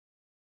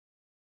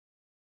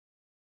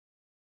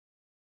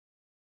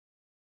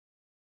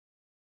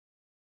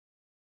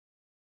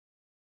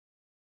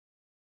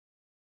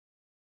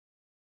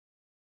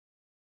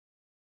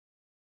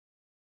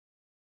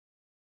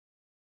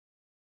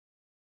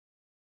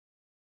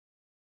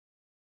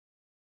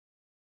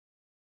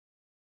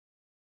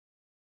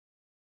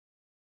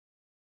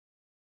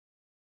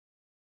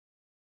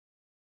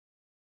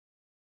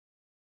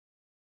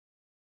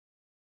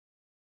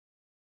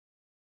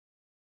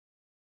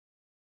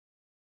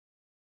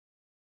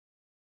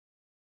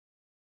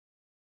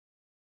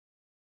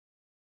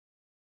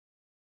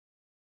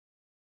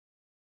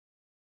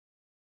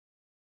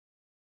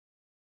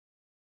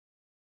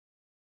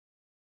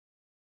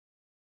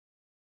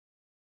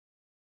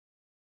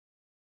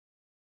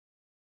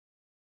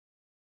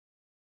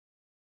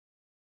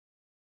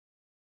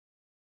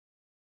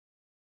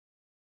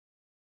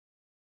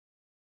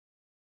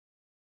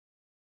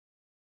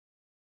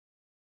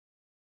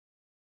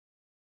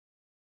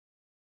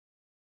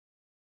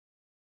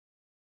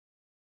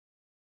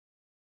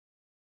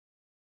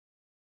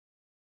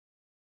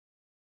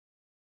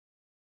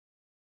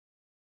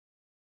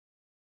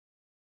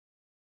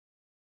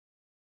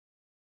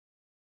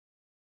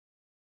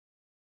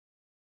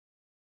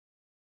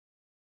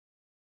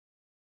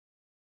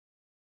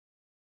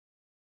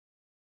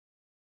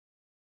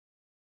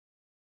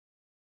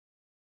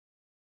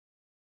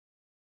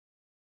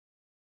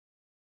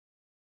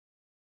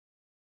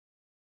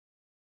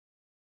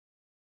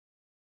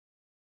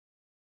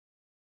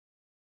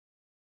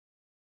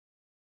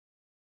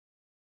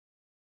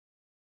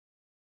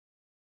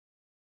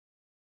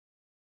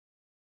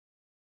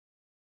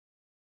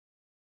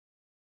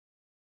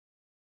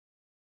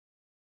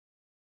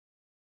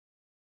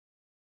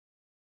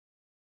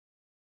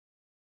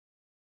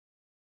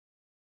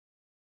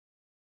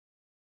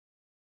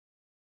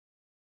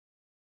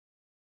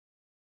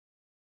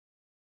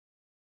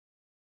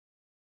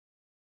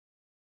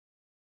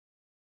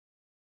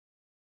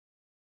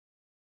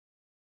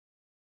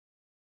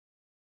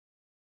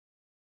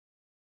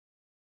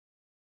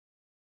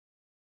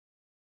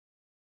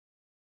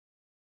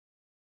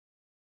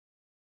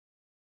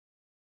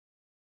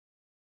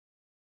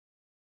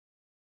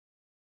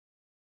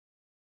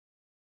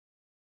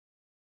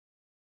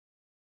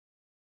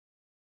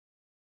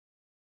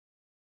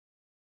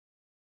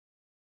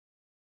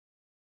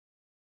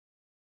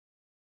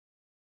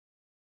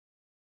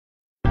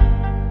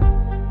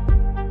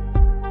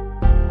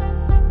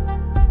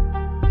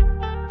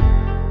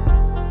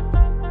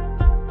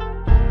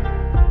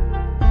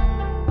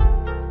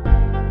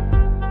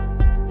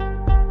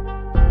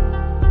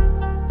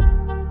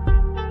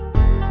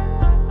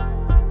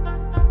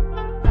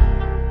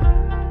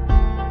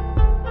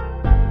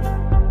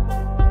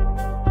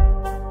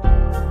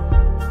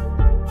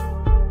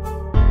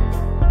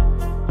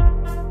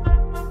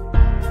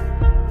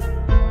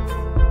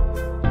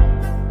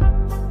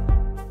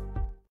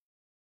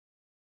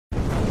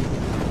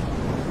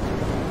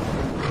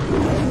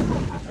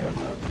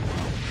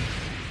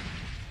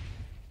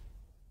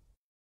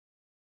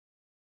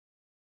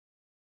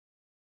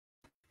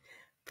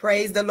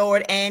Praise the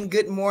Lord and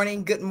good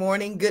morning, good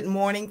morning, good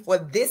morning. For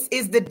this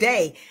is the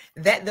day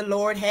that the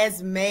Lord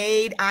has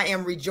made. I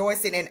am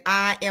rejoicing and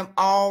I am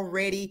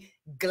already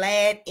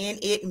glad in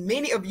it.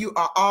 Many of you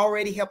are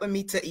already helping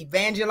me to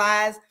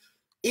evangelize.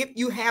 If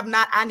you have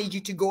not, I need you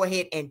to go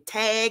ahead and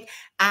tag.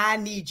 I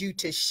need you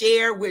to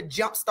share. We're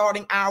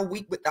jumpstarting our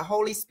week with the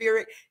Holy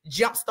Spirit,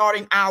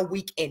 jumpstarting our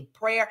week in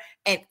prayer.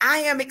 And I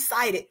am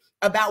excited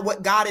about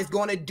what God is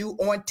going to do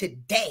on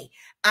today.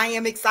 I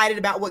am excited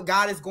about what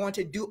God is going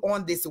to do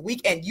on this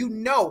week. And you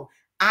know,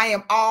 I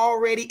am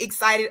already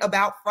excited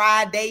about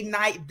Friday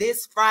night.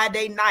 This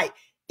Friday night,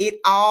 it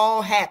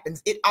all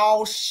happens. It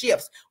all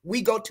shifts.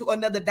 We go to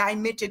another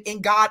dimension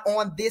in God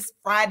on this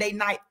Friday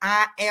night.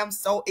 I am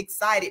so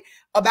excited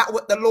about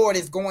what the Lord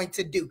is going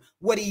to do,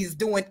 what he is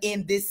doing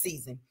in this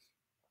season.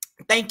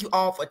 Thank you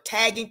all for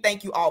tagging.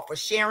 Thank you all for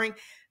sharing.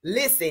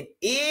 Listen,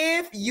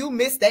 if you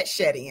missed that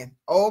shut-in,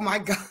 oh my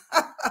God.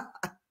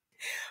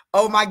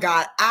 Oh my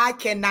God, I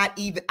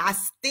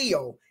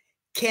still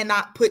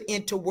cannot put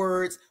into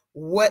words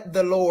what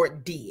the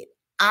Lord did.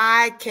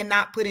 I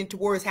cannot put into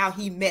words how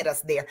he met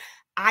us there.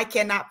 I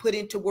cannot put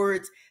into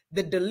words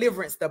the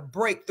deliverance, the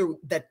breakthrough,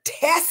 the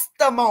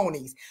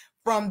testimonies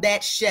from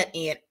that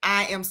shut-in.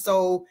 I am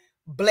so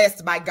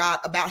blessed by God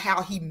about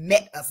how he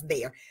met us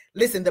there.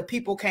 Listen, the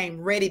people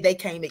came ready, they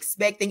came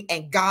expecting,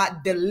 and God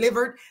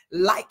delivered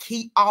like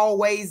he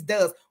always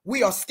does.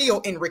 We are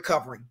still in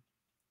recovery.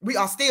 We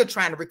are still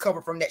trying to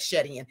recover from that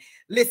shut-in.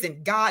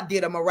 Listen, God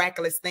did a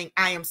miraculous thing.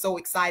 I am so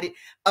excited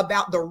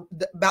about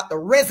the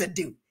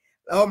residue.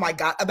 Oh my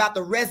God, about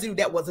the residue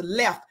that was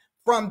left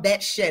from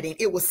that shut-in.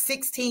 It was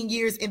 16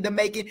 years in the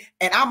making,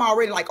 and I'm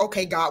already like,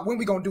 okay, God, when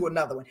we gonna do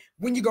another one?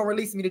 When you gonna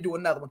release me to do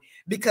another one?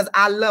 Because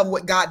I love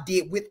what God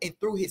did with and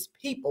through his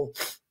people.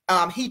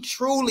 He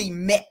truly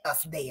met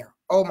us there.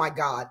 Oh my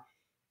God.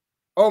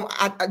 Oh,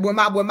 when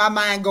my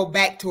mind go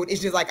back to it,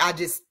 it's just like I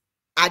just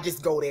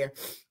go there.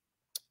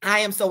 I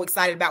am so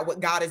excited about what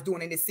God is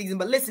doing in this season.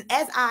 But listen,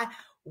 as I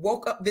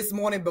woke up this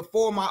morning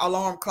before my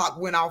alarm clock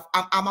went off,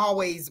 I'm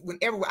always,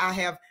 whenever I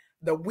have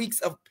the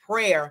weeks of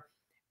prayer,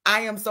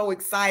 I am so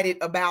excited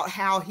about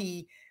how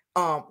he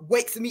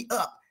wakes me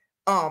up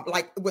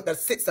like with a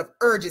sense of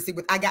urgency.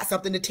 With I got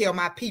something to tell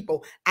my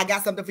people. I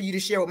got something for you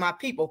to share with my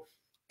people.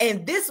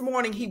 And this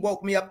morning he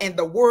woke me up and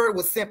the word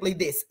was simply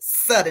this: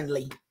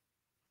 suddenly.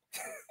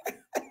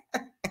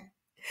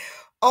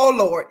 Oh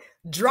Lord,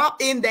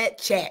 drop in that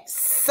chat,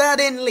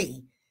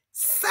 suddenly.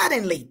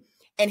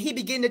 And he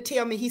began to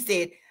tell me, he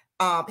said,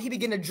 he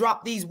began to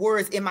drop these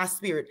words in my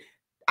spirit.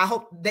 I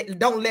hope they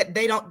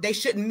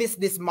shouldn't miss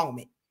this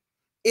moment.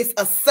 It's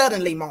a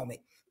suddenly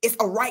moment. It's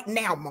a right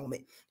now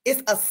moment.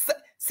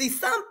 See,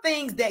 some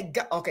things that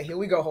okay, here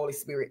we go, Holy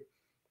Spirit.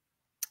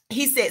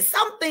 He said,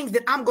 some things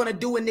that I'm going to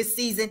do in this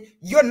season,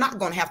 you're not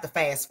going to have to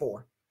fast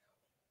for.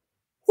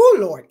 Whoo,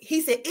 Lord.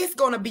 He said, it's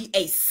going to be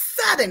a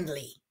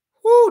suddenly.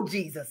 Whoo,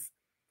 Jesus.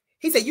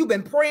 He said, you've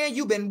been praying,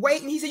 you've been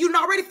waiting. He said, you've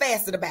already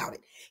fasted about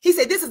it. He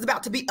said, this is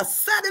about to be a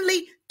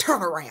suddenly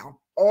turnaround.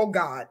 Oh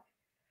God.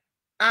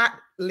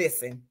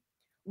 Listen,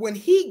 when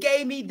he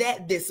gave me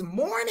that this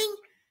morning,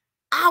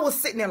 I was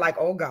sitting there like,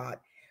 oh God,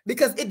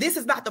 because this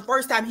is not the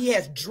first time he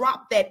has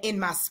dropped that in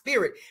my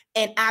spirit.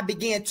 And I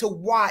began to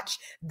watch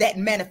that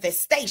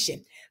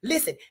manifestation.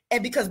 Listen,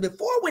 and because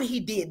before when he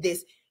did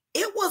this,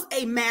 it was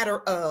a matter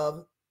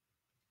of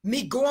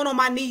me going on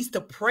my knees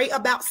to pray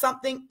about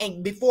something.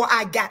 And before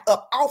I got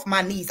up off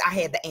my knees, I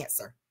had the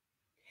answer.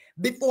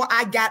 Before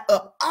I got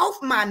up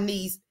off my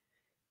knees,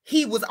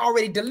 he was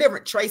already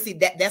delivered. Tracy,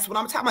 that's what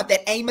I'm talking about.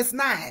 That Amos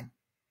 9,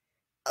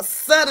 a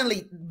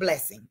suddenly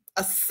blessing,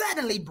 a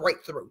suddenly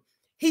breakthrough.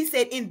 He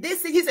said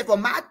for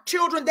my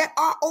children that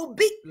are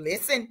obedient,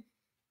 listen,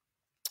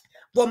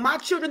 for my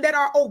children that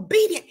are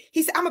obedient,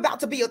 he said, I'm about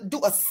to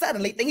do a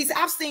suddenly thing. He said,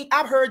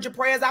 I've heard your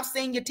prayers. I've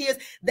seen your tears.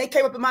 They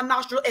came up in my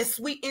nostril as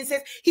sweet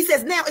incense. He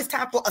says, now it's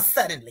time for a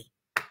suddenly.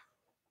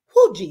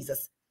 Who,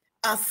 Jesus?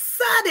 A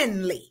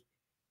suddenly.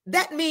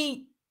 That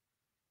means,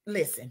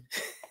 listen,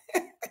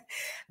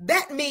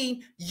 that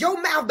means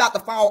your mouth about to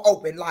fall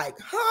open like,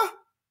 huh?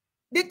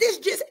 Did this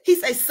just, he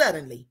say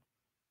suddenly.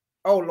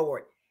 Oh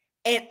Lord.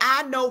 And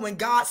I know when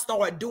God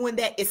started doing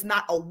that, it's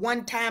not a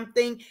one-time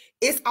thing.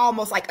 It's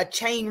almost like a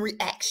chain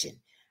reaction.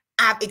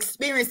 I've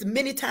experienced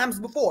many times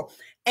before.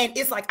 And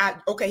it's like,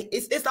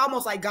 it's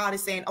almost like God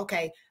is saying,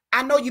 okay,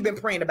 I know you've been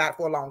praying about it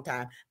for a long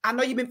time. I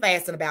know you've been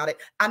fasting about it.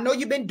 I know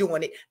you've been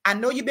doing it. I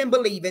know you've been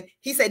believing.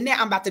 He said, now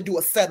I'm about to do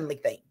a suddenly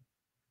thing.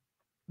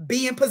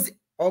 Be in position.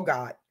 Oh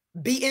God,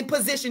 be in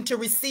position to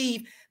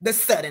receive the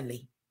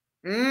suddenly.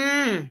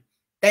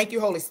 Thank you,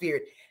 Holy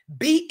Spirit.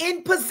 Be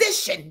in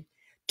position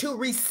to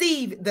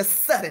receive the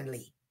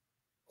suddenly.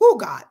 Oh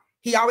God,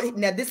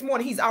 now this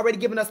morning, he's already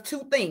given us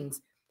two things.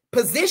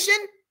 Position,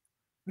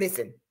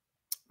 listen,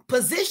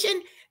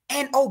 position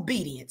and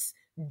obedience.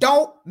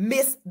 Don't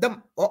miss the,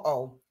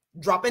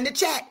 drop in the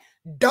chat.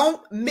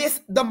 Don't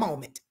miss the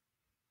moment.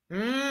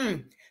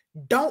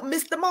 Don't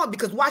miss the moment,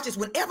 because watch this.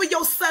 Whenever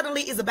your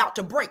suddenly is about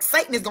to break,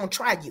 Satan is going to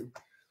try you.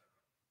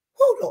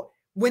 Oh Lord.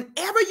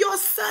 Whenever your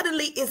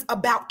suddenly is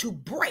about to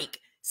break,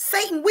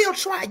 Satan will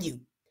try you.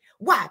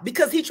 Why?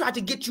 Because he tried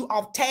to get you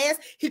off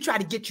task. He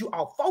tried to get you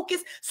off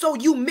focus. So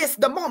you miss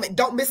the moment.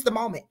 Don't miss the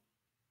moment.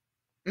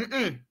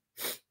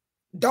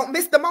 Don't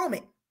miss the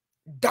moment.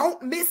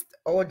 Don't miss,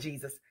 oh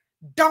Jesus.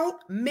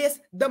 Don't miss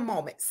the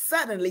moment.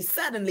 Suddenly,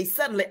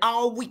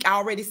 all week, I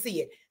already see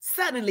it.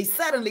 Suddenly.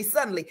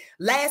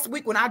 Last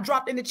week when I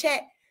dropped in the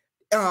chat,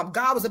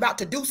 God was about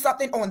to do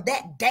something on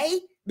that day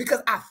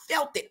because I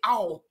felt it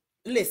all.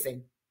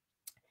 Listen,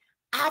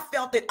 I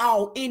felt it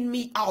all in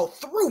me, all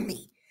through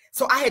me.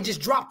 So I had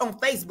just dropped on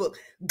Facebook,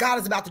 God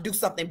is about to do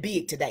something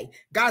big today.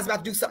 God is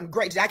about to do something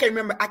great today.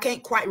 I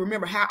can't quite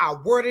remember how I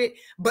worded it,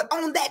 but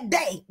on that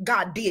day,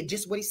 God did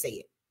just what he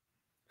said.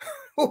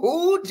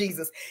 Oh,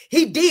 Jesus.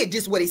 He did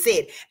just what he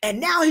said. And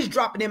now he's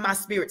dropping in my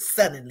spirit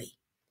suddenly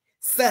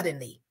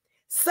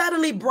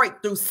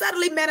breakthrough,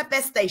 suddenly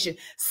manifestation,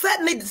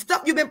 suddenly the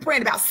stuff you've been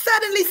praying about,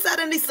 suddenly.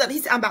 He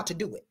said, I'm about to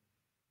do it.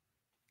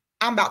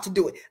 I'm about to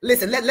do it.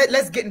 Listen,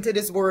 let's get into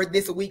this word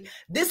this week.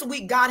 This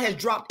week, God has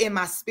dropped in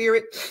my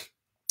spirit,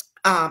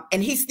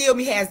 and he still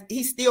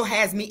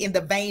has me in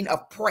the vein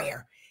of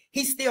prayer.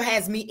 He still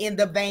has me in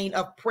the vein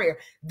of prayer.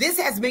 This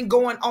has been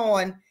going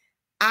on,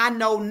 I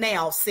know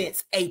now,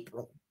 since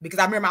April, because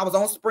I remember I was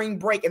on spring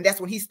break, and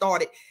that's when he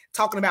started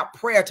talking about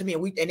prayer to me,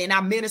 and then I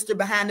ministered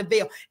behind the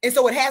veil, and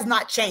so it has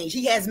not changed.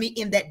 He has me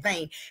in that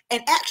vein.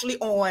 And actually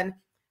on,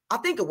 I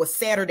think it was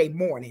Saturday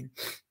morning,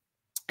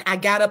 I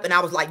got up and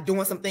I was like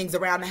doing some things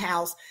around the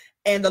house,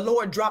 and the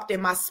Lord dropped in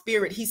my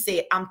spirit. He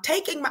said,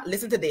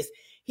 listen to this.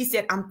 He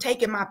said, I'm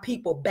taking my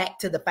people back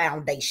to the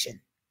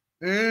foundation.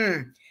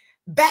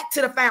 Back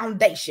to the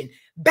foundation,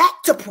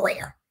 back to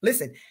prayer.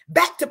 Listen,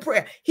 back to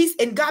prayer.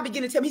 And God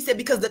began to tell me, he said,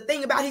 because the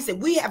thing about, he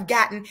said, we have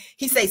gotten,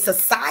 he said,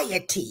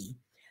 society,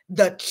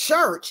 the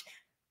church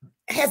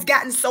has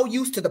gotten so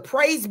used to the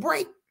praise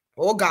break.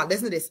 Oh God,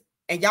 listen to this.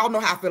 And y'all know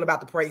how I feel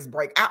about the praise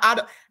break.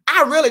 I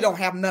really don't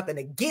have nothing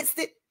against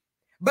it,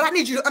 but I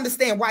need you to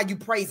understand why you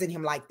praising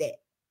him like that.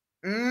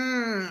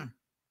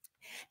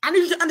 I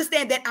need you to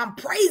understand that I'm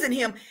praising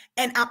him,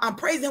 and I'm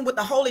praising him with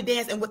the holy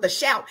dance and with the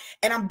shout,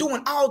 and I'm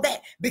doing all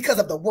that because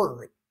of the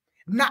word,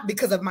 not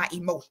because of my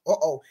emotion.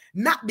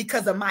 Not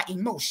because of my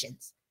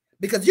emotions.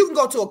 Because you can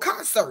go to a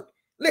concert.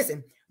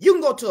 Listen, you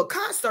can go to a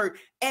concert,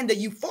 and the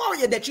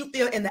euphoria that you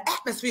feel in the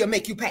atmosphere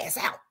make you pass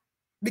out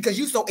because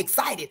you're so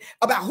excited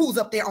about who's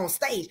up there on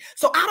stage.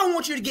 So I don't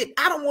want you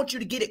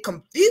to get it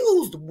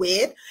confused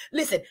with,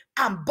 listen,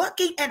 I'm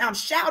bucking and I'm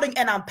shouting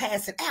and I'm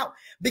passing out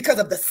because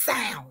of the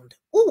sound.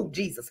 Oh,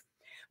 Jesus.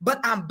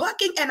 But I'm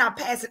bucking and I'm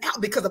passing out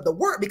because of the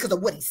word, because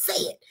of what he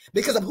said,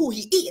 because of who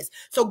he is.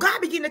 So God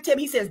began to tell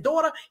me, he says,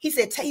 daughter, he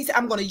said,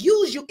 I'm going to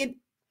use you in,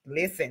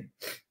 listen,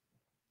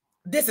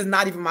 this is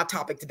not even my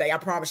topic today. I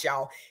promise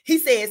y'all. He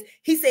said,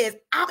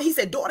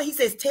 daughter, he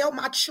says, tell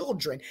my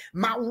children,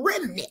 my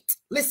remnant,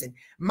 listen,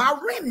 my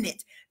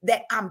remnant,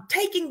 that I'm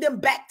taking them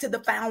back to the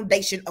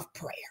foundation of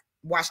prayer.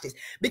 Watch this.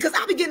 Because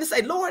I begin to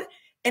say, Lord,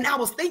 and I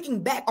was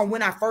thinking back on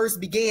when I first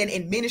began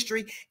in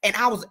ministry, and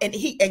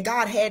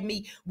God had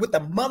me with the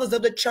mothers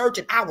of the church,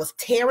 and I was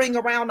tearing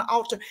around the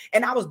altar,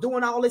 and I was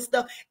doing all this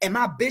stuff. And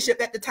my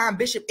bishop at the time,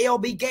 Bishop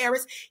L.B.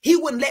 Garris, he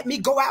wouldn't let me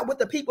go out with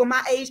the people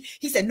my age.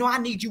 He said, no, I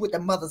need you with the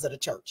mothers of the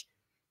church.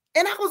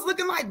 And I was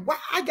looking like, why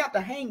I got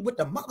to hang with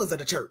the mothers of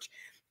the church?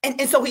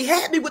 And so he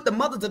had me with the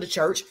mothers of the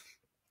church.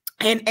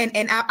 And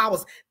I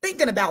was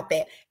thinking about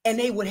that, and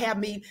they would have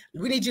me,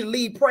 we need you to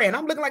lead prayer. And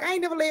I'm looking like, I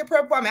ain't never led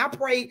prayer before. I mean, I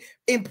prayed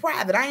in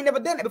private. I ain't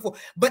never done that before.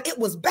 But it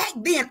was back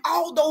then,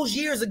 all those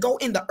years ago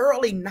in the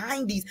early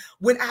 90s,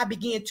 when I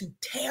began to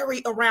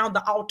tarry around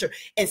the altar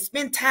and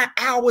spend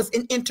hours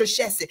in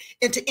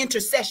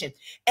intercession.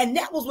 And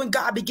that was when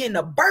God began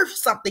to birth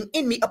something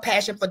in me, a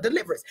passion for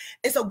deliverance.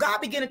 And so God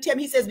began to tell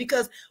me, he says,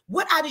 because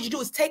what I need you to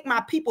do is take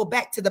my people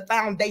back to the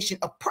foundation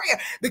of prayer,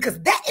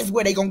 because that is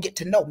where they're going to get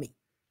to know me.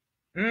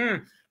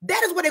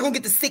 That is where they're going to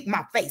get to seek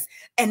my face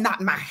and not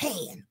my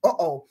hand.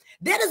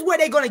 That is where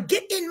they're going to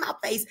get in my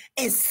face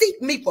and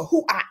seek me for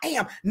who I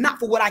am, not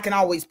for what I can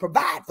always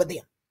provide for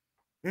them.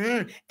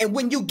 And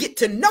when you get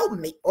to know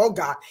me, oh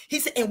God, he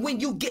said, and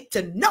when you get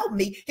to know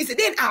me, he said,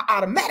 then I'll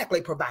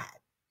automatically provide,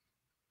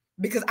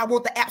 because I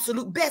want the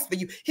absolute best for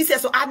you. He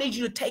said, so I need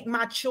you to take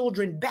my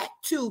children back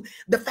to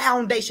the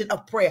foundation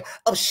of prayer,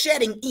 of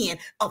shutting in,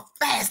 of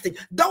fasting,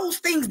 those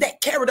things that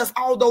carried us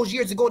all those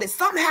years ago that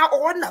somehow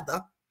or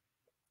another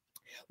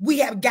we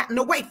have gotten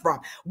away from.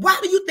 Why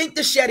do you think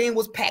the shut-in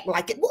was packed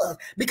like it was?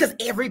 Because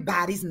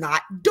everybody's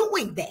not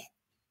doing that.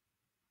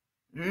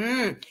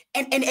 And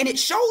it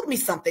showed me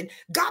something.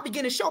 God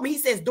began to show me. He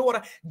says,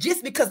 daughter,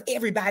 just because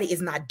everybody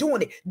is not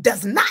doing it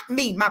does not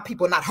mean my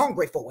people are not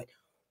hungry for it.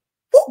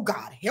 Oh,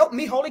 God, help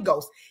me, Holy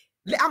Ghost.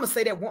 I'm going to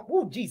say that one.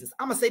 Oh, Jesus.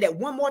 I'm going to say that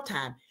one more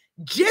time.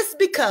 Just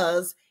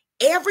because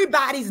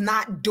everybody's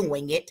not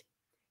doing it,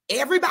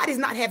 everybody's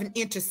not having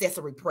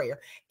intercessory prayer,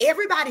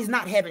 everybody's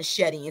not having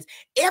shut-ins,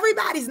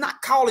 everybody's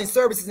not calling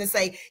services and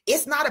say,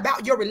 it's not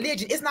about your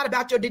religion, it's not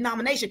about your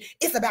denomination,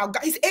 it's about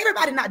God. He said,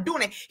 everybody's not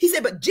doing it. He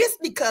said, but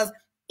just because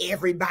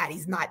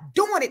everybody's not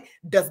doing it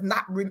does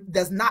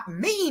not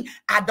mean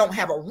I don't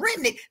have a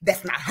remnant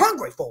that's not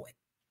hungry for it.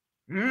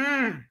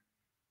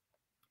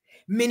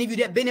 Many of you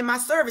that have been in my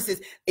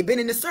services, have been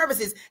in the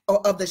services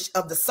of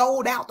the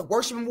sold out, the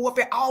worship and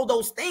warfare, all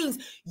those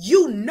things,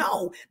 you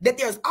know that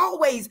there's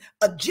always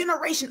a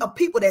generation of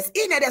people that's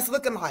in there that's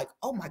looking like,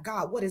 oh my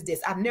God, what is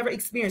this? I've never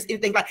experienced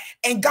anything like,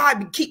 and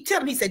God keep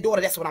telling me, he said,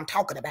 daughter, that's what I'm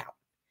talking about.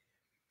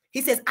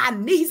 He says,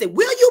 he said,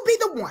 will you be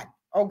the one?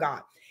 Oh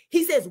God.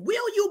 He says,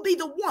 will you be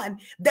the one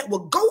that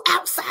will go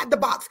outside the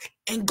box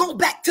and go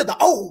back to the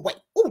old way?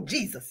 Oh,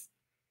 Jesus.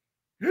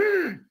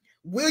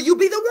 Will you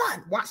be the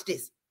one? Watch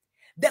this.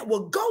 That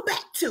will go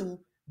back to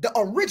the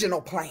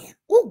original plan.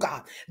 Oh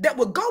God, that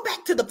will go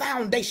back to the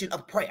foundation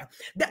of prayer.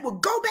 That will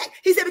go back.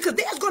 He said, because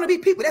there's going to be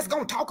people that's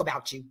going to talk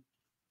about you.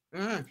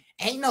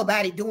 Ain't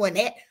nobody doing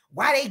that.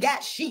 Why they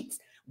got sheets?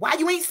 Why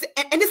you ain't,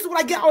 and this is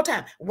what I get all the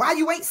time. Why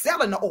you ain't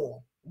selling the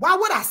oil? Why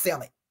would I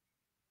sell it?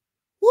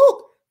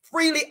 Woo,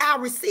 freely I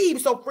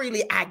receive, so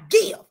freely I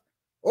give.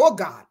 Oh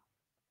God.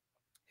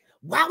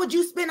 Why would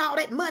you spend all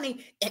that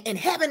money and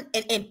having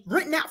and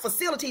renting out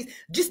facilities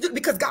just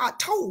because God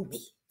told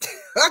me?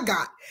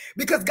 God,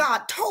 because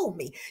God told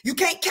me. You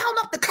can't count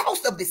up the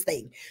cost of this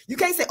thing. You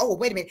can't say, oh,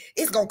 wait a minute,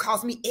 it's going to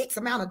cost me X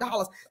amount of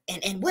dollars.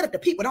 And what if the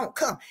people don't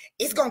come?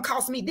 It's going to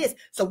cost me this.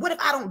 So what if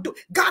I don't do?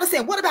 God is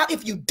saying, what about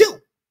if you do?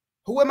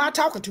 Who am I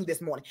talking to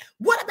this morning?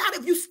 What about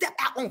if you step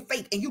out on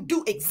faith and you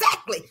do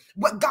exactly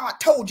what God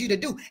told you to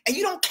do and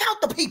you don't count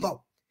the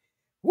people?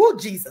 Woo,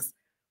 Jesus.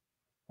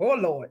 Oh,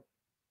 Lord.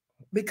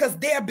 Because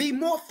there be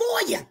more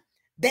for you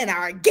than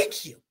are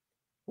against you.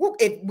 Woo,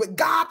 with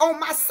God on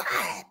my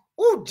side.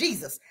 Oh,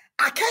 Jesus,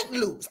 I can't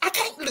lose. I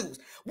can't lose.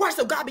 Why?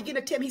 So God began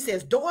to tell me, he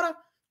says, daughter,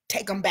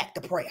 take them back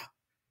to prayer.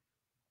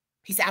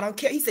 He said, I don't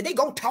care. He said, they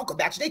going to talk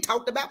about you. They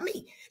talked about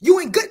me. You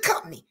in good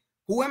company.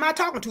 Who am I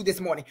talking to this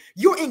morning?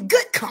 You're in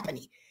good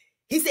company.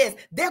 He says,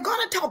 they're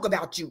going to talk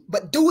about you,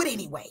 but do it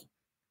anyway.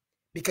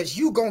 Because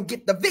you going to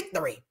get the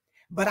victory.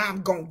 But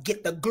I'm going to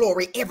get the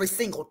glory every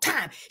single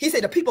time. He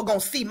said, the people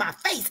going to see my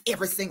face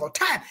every single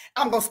time.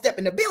 I'm going to step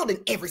in the building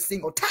every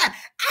single time.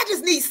 I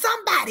just need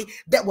somebody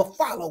that will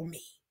follow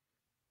me.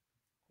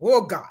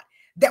 Oh, God,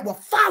 that will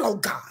follow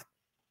God.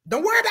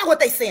 Don't worry about what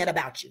they're saying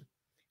about you.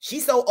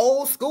 She's so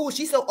old school.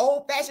 She's so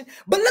old fashioned.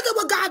 But look at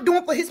what God's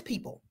doing for his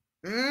people.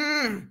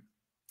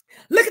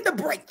 Look at the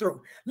breakthrough.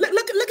 Look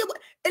at what,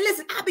 and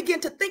listen, I began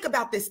to think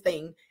about this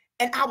thing.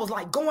 And I was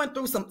like going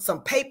through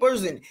some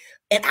papers and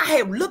I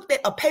had looked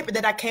at a paper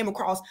that I came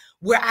across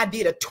where I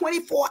did a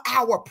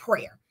 24-hour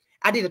prayer.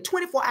 I did a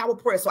 24-hour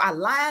prayer. So I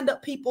lined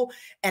up people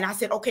and I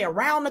said, okay,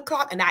 around the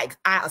clock. And I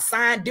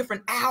assigned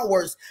different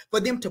hours for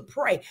them to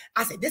pray.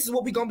 I said, this is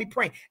what we're going to be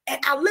praying. And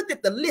I looked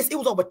at the list. It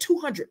was over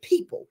 200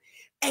 people.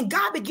 And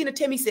God began to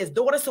tell me, he says,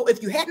 daughter, so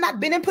if you had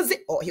not been in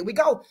position, oh, here we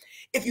go.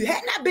 If you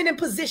had not been in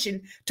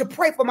position to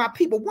pray for my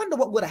people, wonder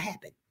what would have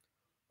happened.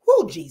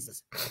 Who,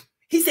 Jesus?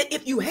 He said,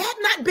 if you had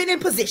not been in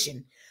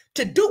position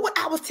to do what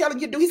I was telling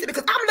you to do, he said,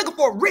 because I'm looking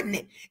for a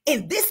remnant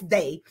in this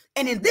day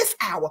and in this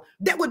hour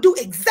that would do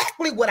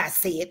exactly what I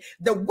said,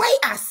 the way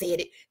I said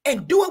it,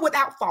 and do it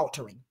without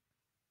faltering.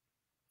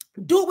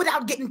 Do it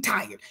without getting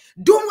tired.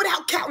 Do it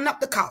without counting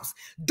up the cost.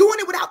 Doing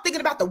it without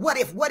thinking about the what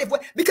if,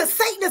 because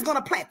Satan is going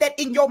to plant that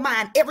in your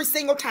mind every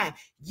single time.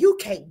 You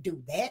can't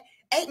do that.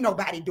 Ain't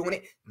nobody doing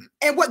it.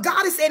 And what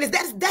God is saying is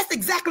that's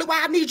exactly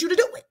why I need you to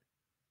do it.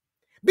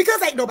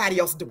 Because ain't nobody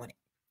else doing it.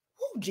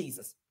 Oh,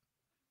 Jesus.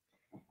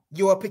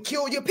 You're a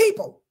peculiar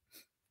people.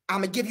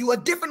 I'm going to give you a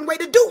different way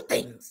to do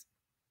things.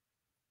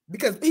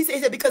 Because he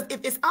said, because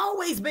if it's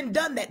always been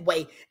done that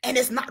way and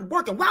it's not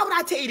working, why would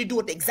I tell you to do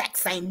it the exact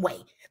same way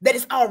that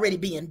it's already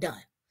being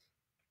done?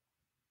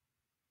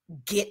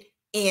 Get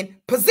in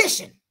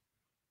position.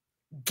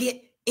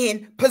 Get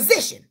in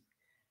position.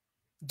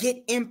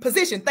 Get in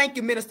position. Thank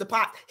you, Minister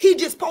Potts. He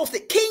just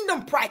posted,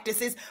 kingdom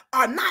practices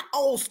are not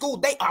old school.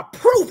 They are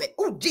proven.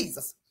 Oh,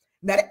 Jesus.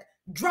 Now that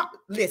drop,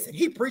 listen,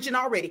 he preaching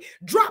already.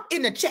 Drop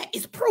in the chat.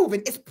 It's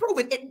proven. It's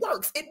proven. It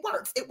works. It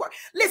works. It works.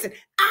 Listen,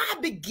 I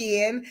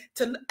begin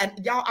to, and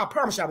y'all, I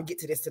promise y'all will get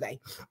to this today.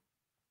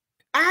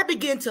 I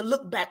began to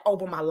look back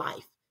over my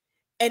life.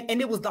 And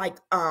it was like,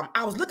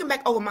 I was looking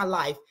back over my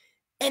life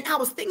and I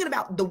was thinking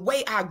about the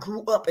way I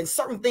grew up and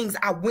certain things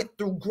I went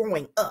through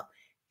growing up.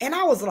 And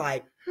I was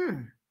like,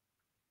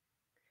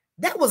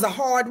 that was a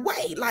hard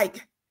way.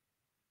 Like,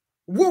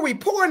 were we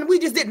poor and we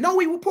just didn't know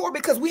we were poor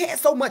because we had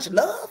so much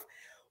love?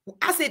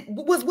 I said,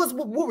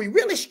 were we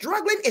really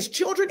struggling as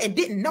children and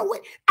didn't know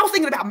it? I was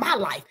thinking about my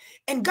life.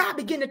 And God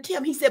began to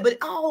tell me, he said,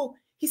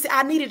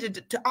 I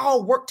needed to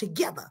all work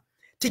together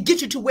to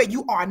get you to where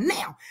you are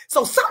now.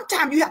 So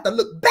sometimes you have to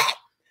look back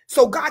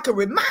so God can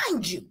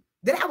remind you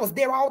that I was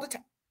there all the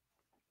time.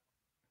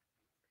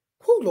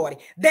 Who, Lordy,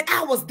 that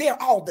I was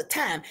there all the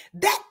time.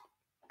 That,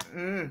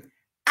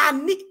 I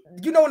need,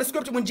 you know, in the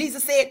scripture when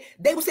Jesus said,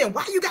 they were saying,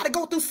 why you got to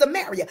go through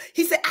Samaria?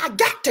 He said, I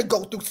got to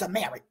go through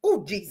Samaria.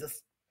 Oh,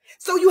 Jesus.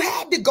 So you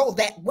had to go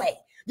that way.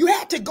 You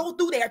had to go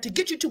through there to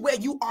get you to where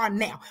you are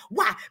now.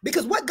 Why?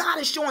 Because what God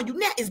is showing you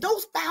now is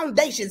those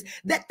foundations,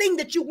 that thing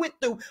that you went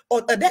through,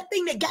 or that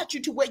thing that got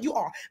you to where you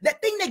are,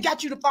 that thing that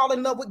got you to fall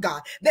in love with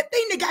God, that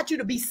thing that got you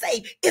to be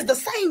saved is the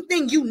same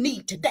thing you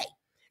need today.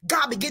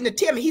 God began to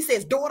tell me, he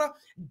says, daughter,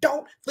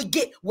 don't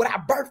forget what I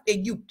birthed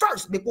in you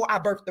first before I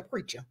birthed the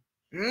preacher.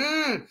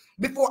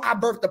 Before I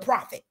birthed the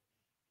prophet.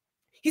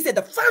 He said,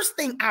 the first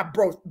thing I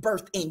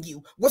birthed in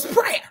you was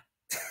prayer.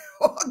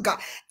 Oh God.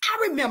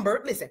 I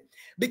remember, listen,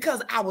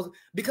 because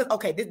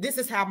okay, this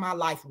is how my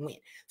life went.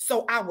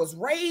 So I was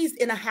raised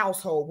in a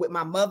household with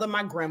my mother,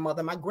 my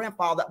grandmother, my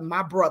grandfather,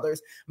 my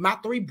brothers, my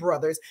 3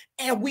 brothers,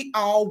 and we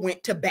all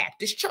went to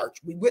Baptist church.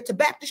 We went to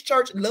Baptist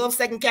church, love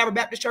Second Calvary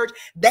Baptist Church.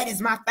 That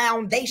is my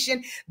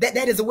foundation. That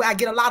is where I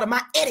get a lot of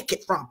my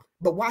etiquette from.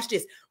 But watch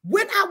this.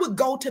 When I would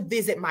go to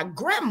visit my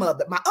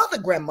grandmother, my other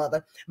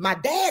grandmother, my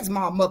dad's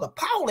mom, Mother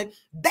Pauline,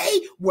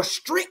 they were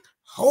strict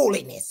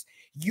holiness.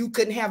 You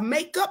couldn't have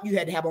makeup. You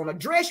had to have on a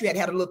dress. You had to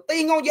have a little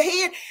thing on your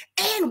head.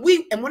 And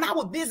when I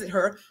would visit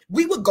her,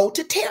 we would go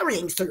to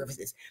tarrying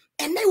services.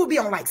 And they would be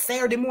on like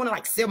Saturday morning,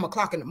 like 7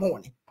 o'clock in the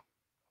morning.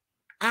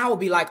 I would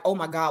be like, oh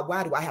my God,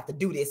 why do I have to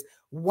do this?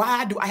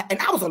 Why do I? And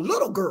I was a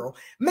little girl,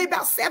 maybe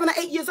about 7 or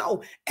 8 years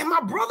old. And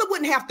my brother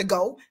wouldn't have to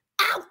go.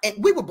 And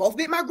we would both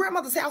be at my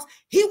grandmother's house.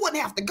 He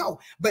wouldn't have to go.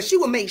 But she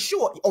would make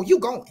sure, oh, you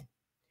going.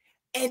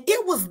 And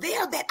it was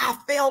there that I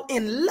fell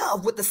in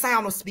love with the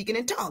sound of speaking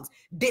in tongues.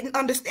 Didn't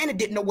understand it,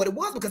 didn't know what it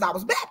was because I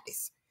was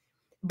Baptist.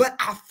 But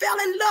I fell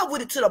in love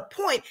with it to the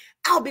point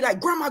I'll be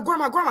like, grandma,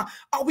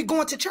 are we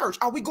going to church?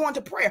 Are we going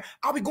to prayer?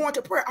 Are we going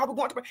to prayer? Are we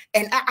going to prayer?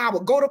 And I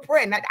would go to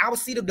prayer and I would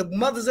see the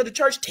mothers of the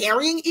church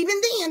tarrying even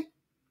then.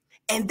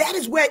 And that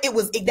is where it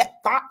was,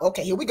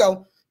 okay, here we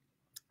go.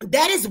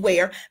 That is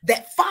where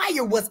that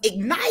fire was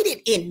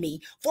ignited in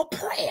me for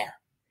prayer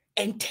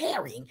and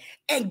tarrying.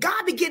 And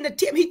God began to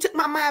tell me, he took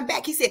my mind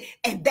back. He said,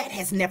 and that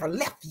has never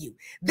left you.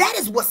 That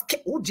is what's,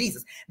 oh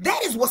Jesus,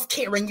 that is what's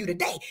carrying you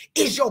today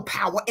is your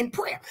power in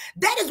prayer.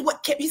 That is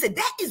what kept, he said,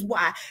 that is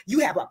why you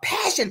have a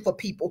passion for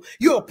people.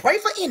 You'll pray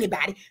for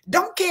anybody.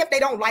 Don't care if they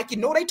don't like you,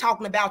 know they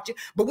talking about you.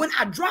 But when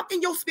I dropped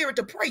in your spirit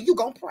to pray, you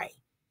gonna pray.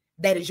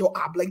 That is your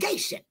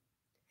obligation.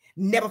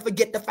 Never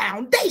forget the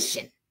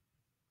foundation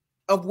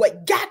of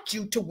what got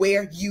you to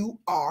where you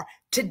are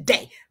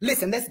today.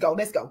 Listen, let's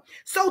go.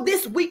 So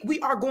this week we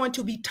are going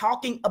to be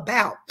talking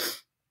about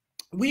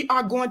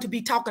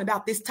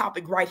this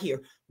topic right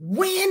here.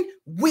 When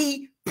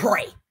we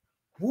pray.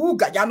 Oh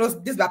God, y'all know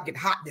this is about to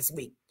get hot this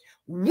week.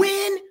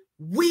 When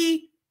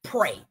we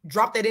pray.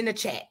 Drop that in the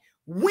chat.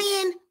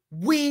 When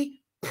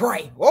we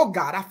pray. Oh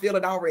God, I feel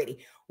it already.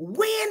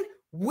 When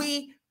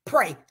we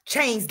pray.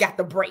 Chains got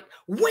to break.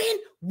 When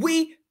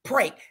we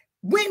pray.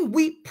 When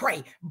we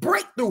pray,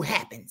 breakthrough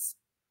happens.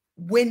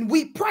 When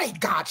we pray,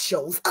 God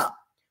shows up.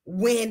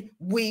 When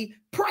we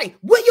pray,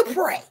 will you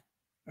pray?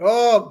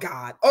 Oh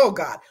God,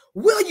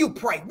 will you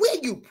pray? Will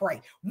you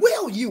pray?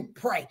 Will you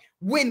pray?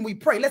 When we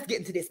pray, let's get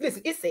into this.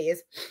 Listen,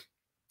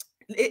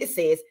 it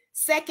says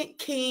 2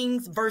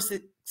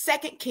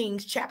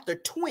 Kings chapter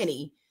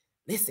 20.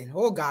 Listen,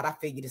 oh God, I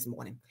feel you this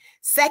morning.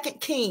 2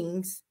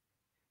 Kings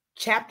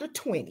chapter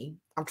 20.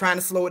 I'm trying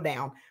to slow it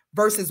down.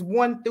 Verses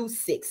 1 through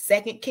 6.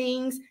 2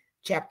 Kings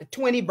chapter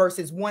 20,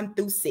 verses 1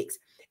 through 6.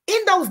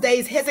 In those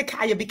days,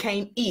 Hezekiah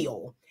became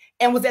ill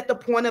and was at the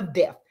point of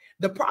death.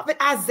 The prophet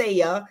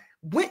Isaiah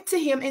went to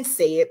him and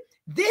said,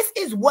 this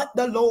is what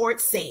the Lord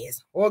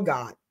says. Oh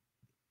God.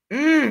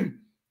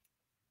 I'm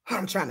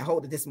trying to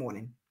hold it this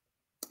morning.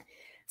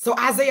 So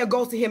Isaiah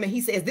goes to him and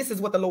he says, this is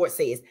what the Lord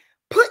says.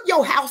 Put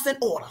your house in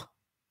order.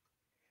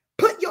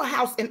 Put your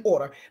house in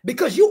order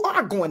because you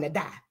are going to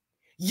die.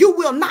 You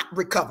will not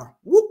recover.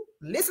 Whoop.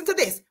 Listen to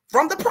this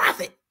from the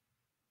prophet.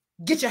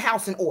 Get your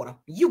house in order.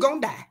 You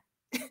gonna die.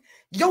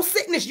 Your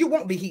sickness, you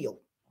won't be healed.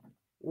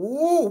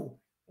 Ooh,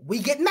 we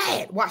get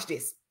mad. Watch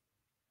this.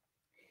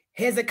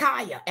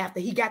 Hezekiah,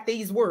 after he got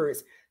these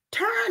words,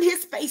 turned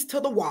his face to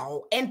the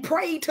wall and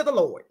prayed to the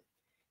Lord.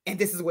 And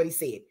this is what he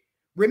said.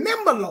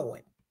 Remember,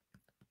 Lord,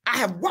 I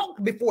have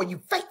walked before you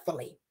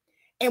faithfully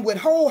and with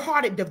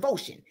wholehearted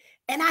devotion,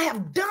 and I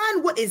have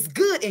done what is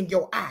good in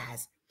your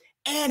eyes.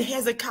 And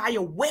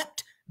Hezekiah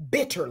wept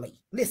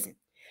bitterly. Listen.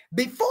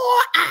 Before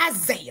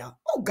Isaiah,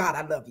 oh God,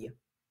 I love you.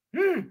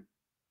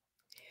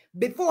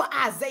 Before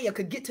Isaiah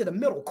could get to the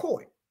middle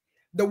court,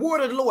 the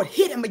word of the Lord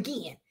hit him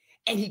again.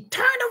 And he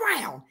turned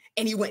around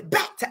and he went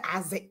back to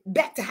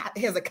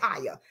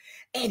Hezekiah.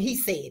 And he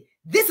said,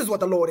 this is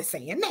what the Lord is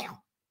saying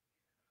now.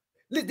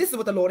 This is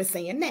what the Lord is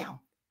saying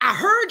now. I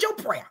heard your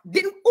prayer.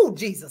 Oh,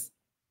 Jesus.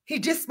 He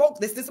just spoke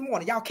this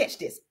morning. Y'all catch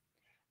this.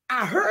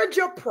 I heard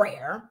your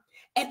prayer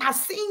and I've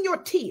seen your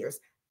tears.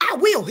 I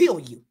will heal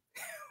you.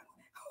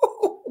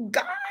 Oh,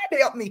 God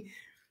help me.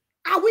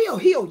 I will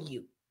heal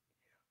you.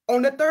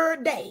 On the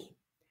third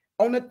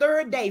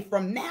day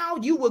from now,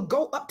 you will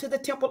go up to the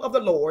temple of the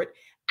Lord.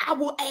 I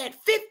will add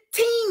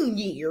 15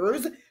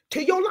 years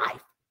to your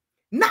life.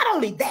 Not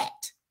only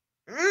that,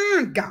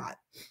 God,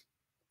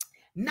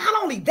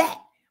 not only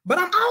that, but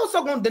I'm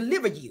also going to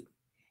deliver you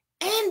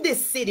and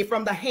this city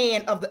from the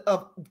hand of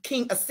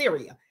King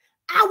Assyria.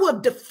 I will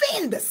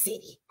defend the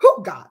city,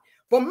 oh God,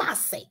 for my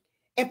sake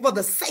and for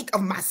the sake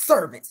of my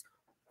servants.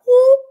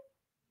 Whoo,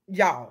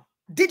 y'all,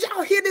 did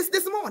y'all hear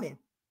this morning?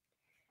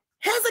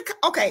 Hezekiah,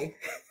 okay.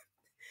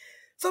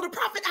 So the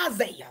prophet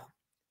Isaiah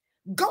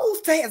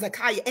goes to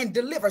Hezekiah and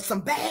delivers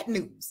some bad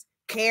news.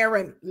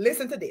 Karen,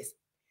 listen to this.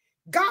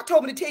 God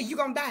told me to tell you you're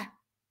going to die.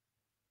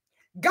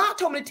 God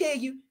told me to tell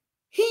you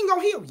he ain't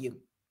going to heal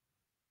you.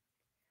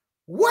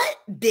 What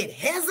did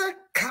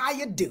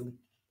Hezekiah do?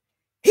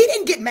 He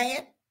didn't get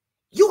mad.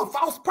 You a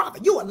false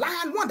prophet. You a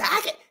lying wonder.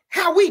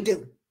 How we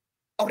do?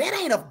 Oh, that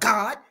ain't of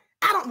God.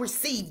 I don't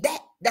receive that.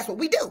 That's what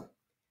we do.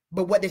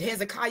 But what did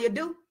Hezekiah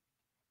do?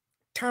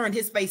 Turned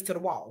his face to the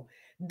wall.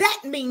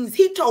 That means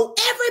he told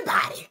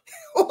everybody,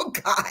 oh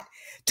God,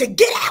 to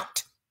get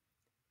out.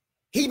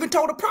 He even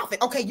told the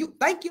prophet, okay,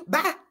 thank you,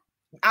 bye.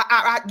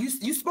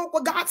 You spoke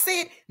what God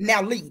said,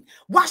 now leave.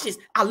 Watch this.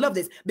 I love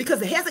this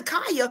because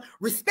Hezekiah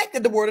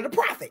respected the word of the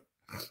prophet.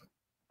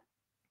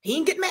 He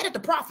didn't get mad at the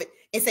prophet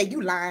and say,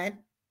 you lying.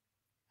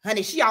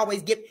 Honey, she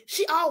always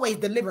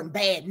delivering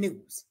bad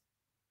news.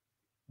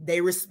 They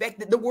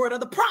respected the word of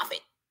the prophet.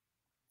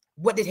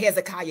 What did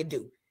Hezekiah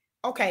do?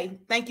 Okay,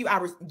 thank you.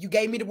 You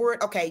gave me the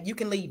word. Okay, you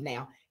can leave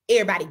now.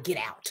 Everybody get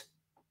out.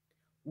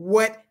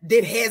 What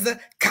did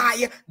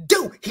Hezekiah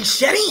do? He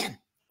shut in.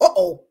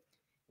 Uh-oh.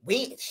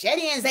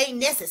 Shut-ins ain't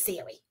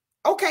necessary.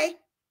 Okay.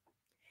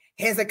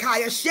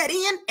 Hezekiah shut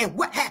in, and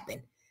what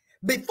happened?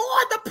 Before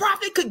the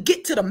prophet could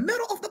get to the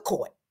middle of the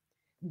court,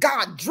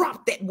 God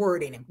dropped that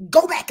word in him.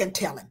 Go back and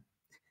tell him.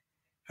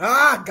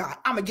 God,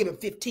 I'm going to give him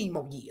 15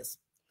 more years.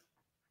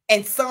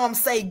 And some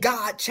say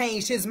God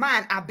changed his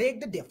mind. I beg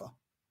to differ.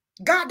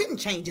 God didn't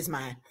change his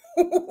mind.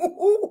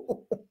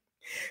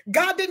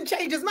 God didn't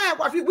change his mind.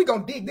 Watch, we're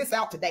going to dig this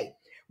out today.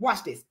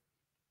 Watch this.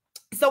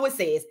 So it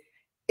says,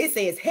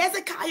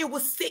 Hezekiah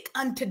was sick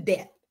unto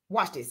death.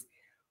 Watch this.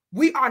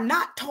 We are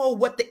not told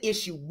what the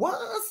issue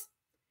was,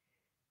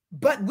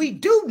 but we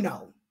do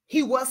know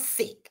he was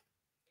sick.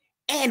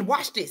 And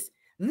watch this.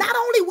 Not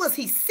only was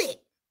he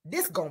sick,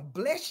 this gonna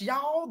bless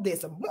y'all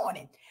this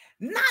morning.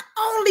 Not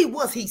only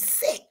was he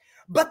sick,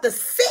 but the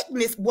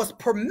sickness was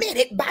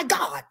permitted by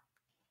God.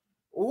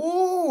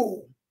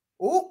 Ooh,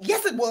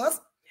 yes it was.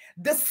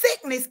 The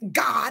sickness,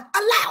 God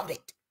allowed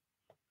it.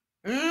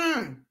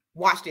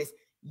 Watch this.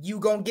 You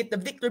gonna get the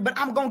victory, but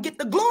I'm gonna get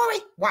the glory.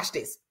 Watch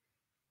this.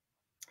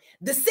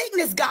 The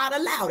sickness, God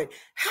allowed it.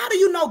 How do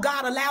you know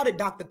God allowed it,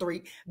 Dr.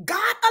 3?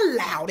 God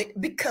allowed it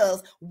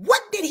because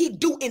what did he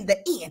do in the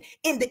end?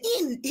 In the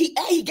end,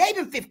 he gave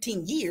him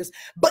 15 years,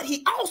 but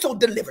he also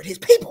delivered his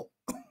people.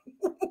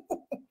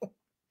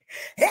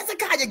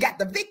 Hezekiah got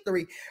the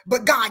victory,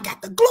 but God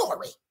got the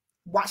glory.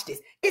 Watch this.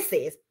 It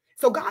says,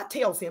 so God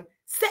tells him,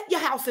 set your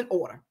house in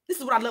order. This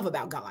is what I love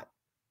about God.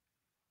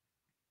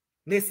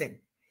 Listen,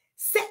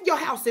 set your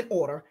house in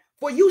order,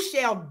 for you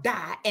shall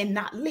die and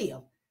not live.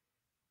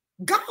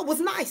 God was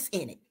nice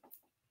in it.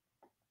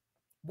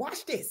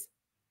 Watch this.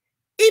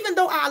 Even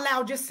though I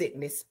allowed your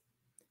sickness,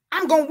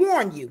 I'm going to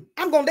warn you.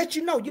 I'm going to let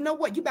you know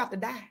what? You're about to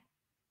die.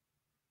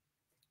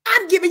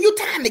 I'm giving you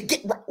time to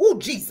get right. Oh,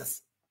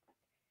 Jesus.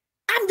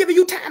 I'm giving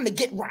you time to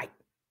get right.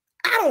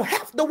 I don't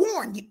have to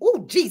warn you.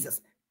 Oh,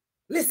 Jesus.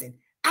 Listen,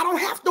 I don't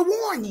have to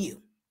warn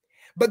you.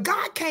 But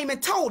God came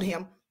and told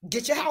him,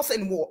 get your house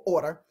in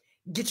order,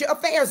 get your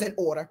affairs in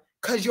order,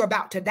 because you're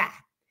about to die.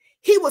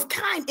 He was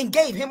kind and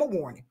gave him a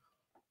warning.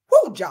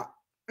 Whoo, y'all.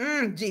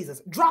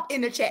 Jesus. Drop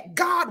in the chat.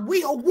 God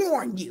will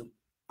warn you.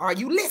 Are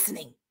you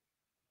listening?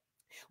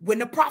 When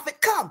the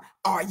prophet come,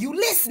 are you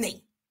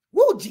listening?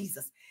 Woo,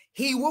 Jesus.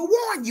 He will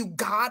warn you.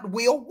 God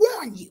will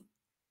warn you.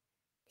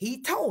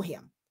 He told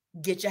him,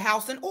 get your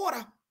house in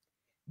order.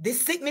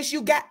 This sickness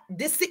you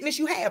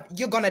have,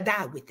 you're going to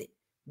die with it.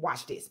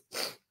 Watch this.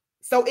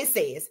 So it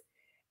says,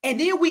 and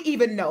then we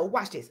even know,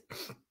 watch this.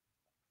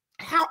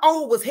 How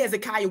old was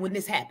Hezekiah when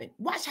this happened?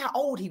 Watch how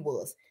old he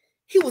was.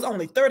 He was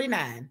only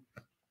 39.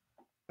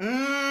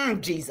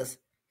 Jesus.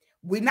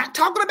 We're not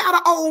talking about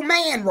an old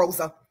man,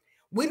 Rosa.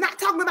 We're not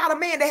talking about a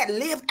man that had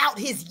lived out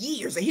his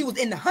years and he was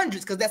in the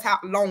hundreds because that's how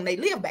long they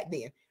lived back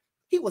then.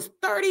 He was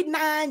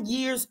 39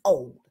 years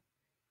old.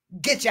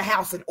 Get your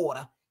house in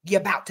order.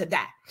 You're about to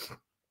die.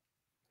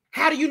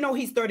 How do you know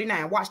he's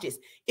 39? Watch this.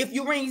 If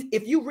you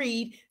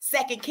read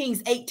 2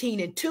 Kings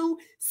 18:2, 2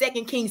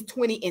 Kings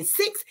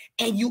 20:6,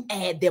 and you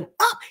add them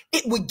up,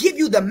 it would give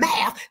you the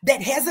math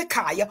that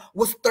Hezekiah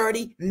was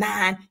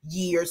 39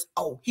 years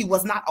old. He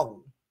was not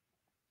old.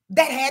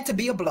 That had to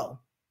be a blow.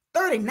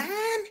 39?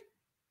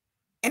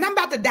 And I'm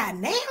about to die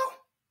now?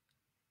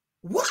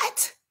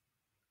 What?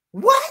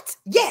 What?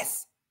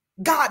 Yes.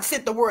 God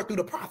sent the word through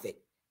the prophet.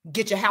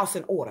 Get your house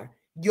in order.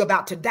 You're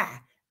about to die.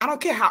 I don't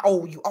care how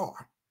old you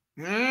are.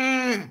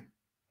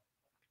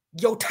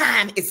 Your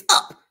time is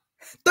up.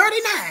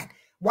 39.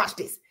 Watch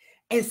this.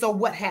 And so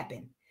what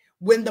happened?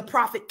 When the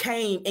prophet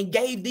came and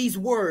gave these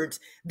words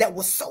that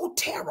was so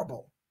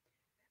terrible,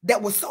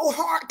 that was so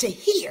hard to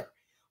hear,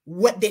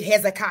 what did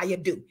Hezekiah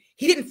do?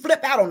 He didn't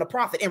flip out on the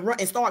prophet and run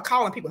and start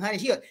calling people, honey,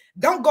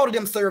 don't go to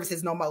them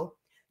services no more.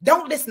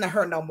 Don't listen to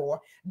her no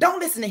more. Don't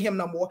listen to him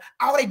no more.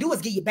 All they do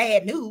is give you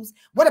bad news.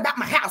 What about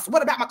my house?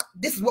 What about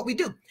this is what we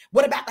do.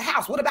 What about the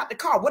house? What about the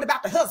car? What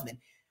about the husband?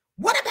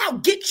 What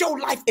about get your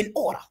life in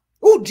order?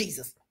 Oh,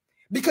 Jesus,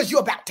 because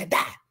you're about to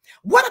die.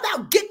 What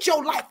about get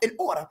your life in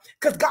order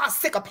because God's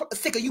sick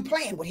of you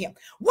playing with him?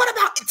 What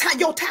about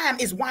your time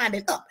is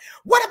winding up?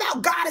 What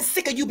about God is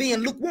sick of you being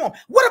lukewarm?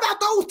 What about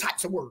those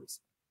types of words?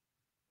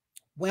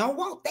 We don't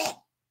want that.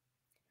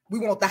 We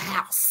want the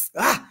house.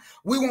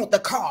 We want the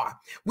car.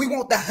 We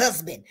want the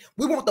husband.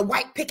 We want the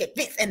white picket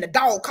fence and the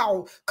dog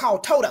called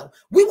Toto.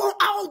 We want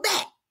all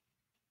that.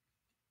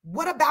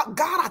 What about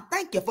God? I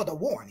thank you for the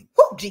warning.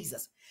 Whoa,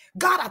 Jesus.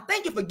 God, I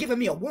thank you for giving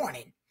me a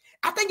warning.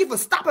 I thank you for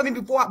stopping me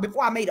before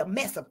I made a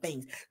mess of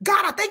things.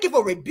 God, I thank you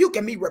for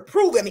rebuking me,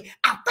 reproving me.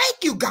 I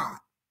thank you, God.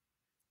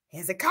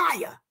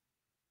 Hezekiah.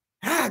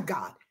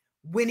 God.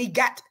 When he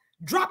got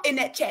dropped in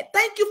that chat,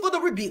 thank you for the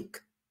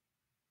rebuke.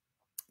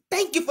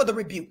 Thank you for the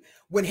rebuke.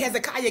 When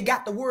Hezekiah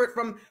got the word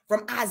from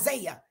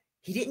Isaiah,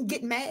 he didn't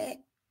get mad.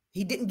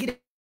 He didn't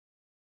get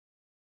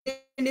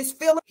in his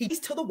feeling. He's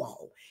to the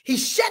wall. He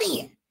shut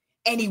in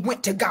and he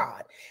went to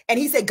God. And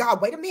he said,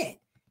 God, wait a minute.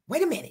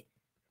 Wait a minute.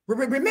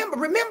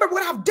 Remember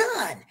what I've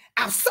done.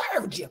 I've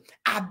served you.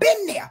 I've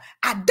been there.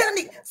 I've done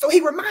it. So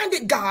he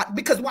reminded God,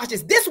 because watch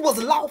this. This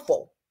was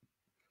lawful.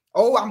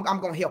 Oh, I'm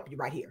going to help you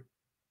right here.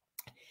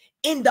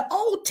 In the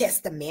Old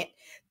Testament,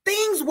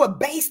 things were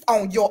based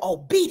on your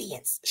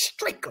obedience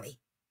strictly.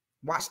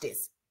 Watch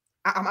this.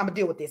 I'm going to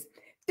deal with this.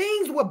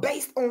 Things were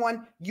based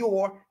on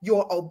your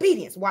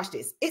obedience. Watch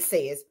this. It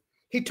says,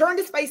 he turned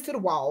his face to the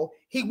wall.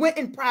 He went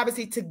in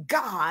privacy to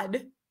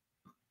God.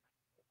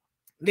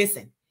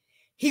 Listen,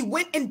 he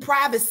went in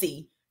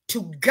privacy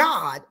to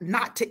God,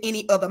 not to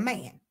any other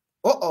man.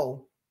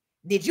 Uh-oh.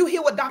 Did you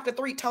hear what Dr.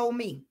 3 told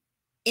me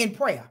in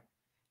prayer?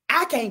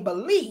 I can't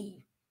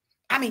believe.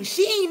 I mean,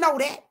 she ain't know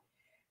that.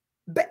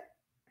 But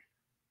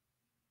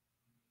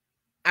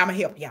I'm going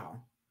to help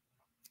y'all.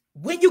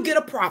 When you get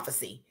a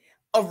prophecy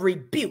of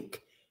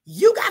rebuke,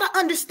 you got to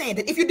understand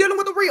that if you're dealing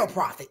with a real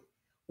prophet,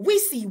 we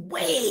see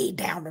way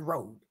down the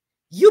road.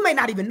 You may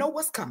not even know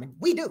what's coming.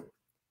 We do.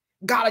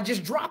 God will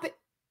just drop it.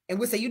 And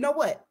we'll say, you know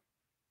what?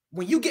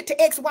 When you get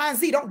to X, Y, and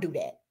Z, don't do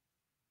that.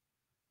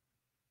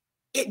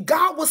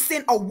 God will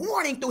send a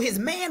warning through his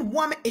man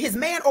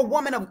or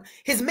woman,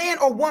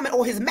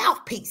 or his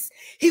mouthpiece.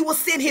 He will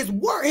send his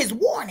word, his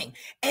warning.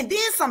 And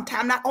then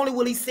sometime, not only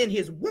will he send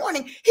his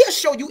warning, he'll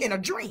show you in a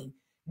dream.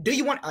 Do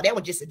you want, oh, that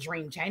was just a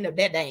dream, chain.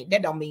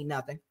 That don't mean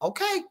nothing.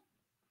 Okay.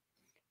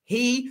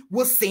 He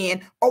will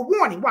send a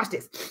warning. Watch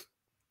this.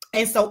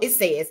 And so it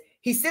says,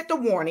 he sent the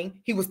warning.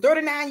 He was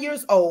 39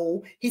 years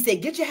old. He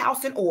said, get your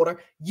house in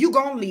order. You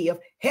gonna live.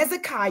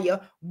 Hezekiah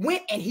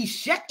went and he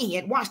shut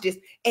in. Watch this.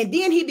 And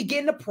then he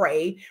began to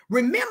pray.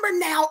 Remember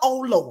now,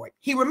 oh Lord.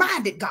 He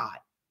reminded God.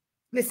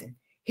 Listen,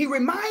 he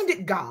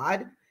reminded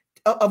God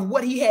of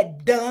what he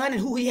had done and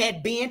who he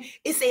had been.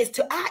 It says,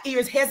 to our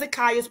ears,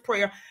 Hezekiah's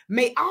prayer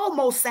may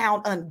almost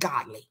sound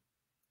ungodly.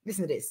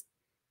 Listen to this.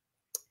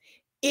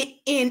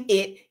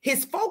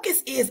 His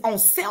focus is on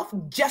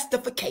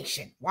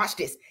self-justification. Watch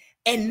this.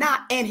 And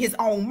his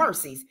own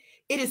mercies.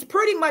 It is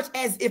pretty much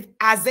as if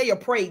Isaiah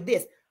prayed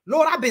this: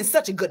 Lord, I've been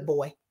such a good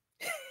boy.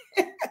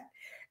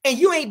 And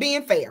you ain't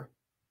being fair.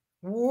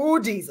 Oh,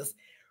 Jesus.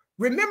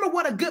 Remember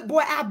what a good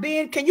boy I've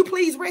been. Can you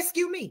please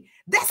rescue me?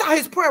 That's how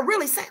his prayer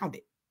really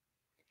sounded.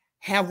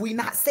 Have we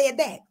not said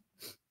that?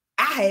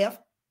 I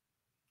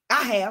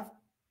have.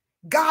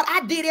 God,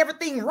 I did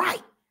everything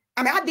right.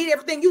 I mean, I did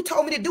everything you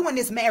told me to do in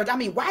this marriage. I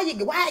mean, why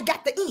I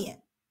got the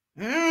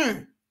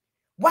end?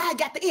 Why I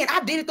got the end? I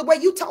did it the way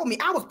you told me.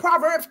 I was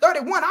Proverbs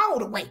 31 all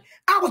the way.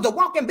 I was the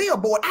walking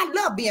billboard. I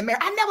love being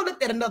married. I never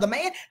looked at another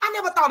man. I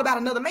never thought about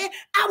another man.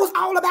 I was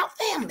all about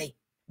family.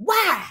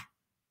 Why?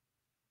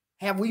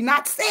 Have we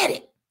not said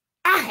it?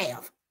 I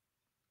have.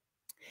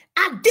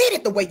 I did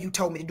it the way you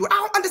told me to do it. I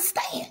don't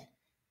understand.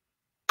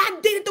 I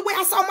did it the way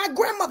I saw my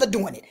grandmother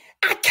doing it.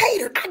 I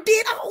catered. I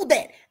did all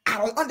that. I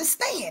don't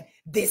understand.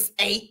 This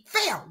ain't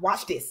fair.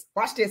 Watch this.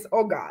 Watch this.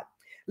 Oh, God.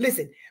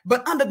 Listen,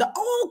 but under the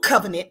old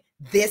covenant,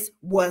 this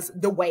was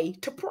the way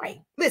to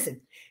pray.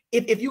 Listen,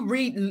 if you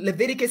read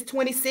Leviticus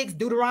 26,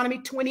 Deuteronomy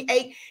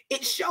 28,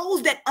 it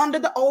shows that under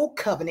the old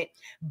covenant,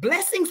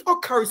 blessings or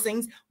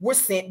cursings were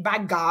sent by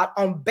God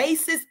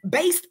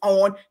based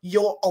on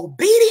your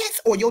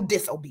obedience or your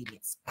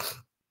disobedience.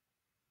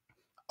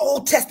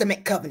 Old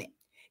Testament covenant.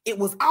 It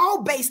was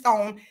all based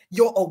on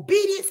your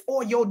obedience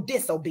or your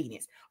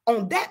disobedience.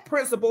 On that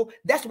principle,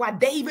 that's why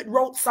David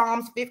wrote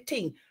Psalms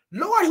 15.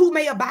 Lord, who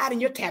may abide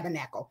in your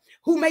tabernacle,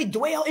 who may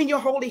dwell in your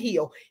holy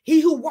hill, he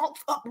who walks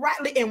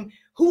uprightly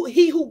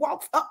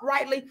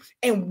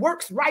and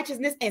works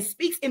righteousness and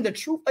speaks in the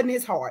truth in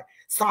his heart.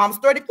 Psalms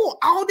 34.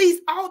 All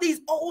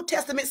these Old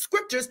Testament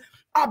scriptures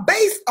are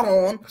based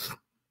on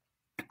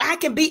I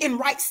can be in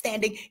right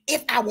standing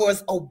if I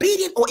was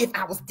obedient or if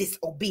I was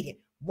disobedient.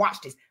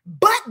 Watch this.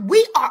 But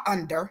we are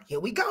under,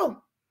 here we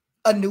go,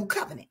 a new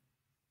covenant.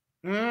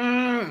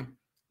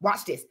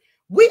 Watch this.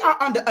 We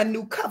are under a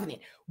new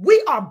covenant.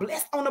 We are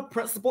blessed on the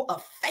principle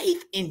of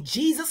faith in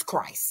Jesus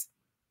Christ.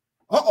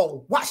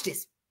 Watch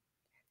this.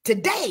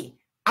 Today,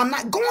 I'm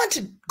not going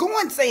to go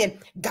on saying,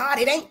 God,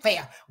 it ain't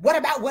fair. What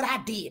about what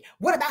I did?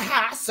 What about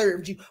how I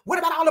served you? What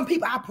about all them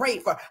people I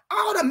prayed for?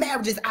 All the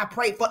marriages I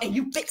prayed for, and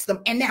you fixed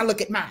them, and now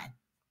look at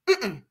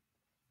mine.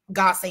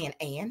 God saying,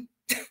 and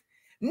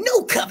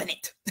new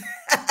covenant.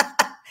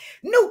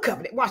 New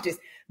covenant. Watch this.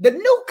 The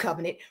new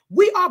covenant,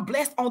 we are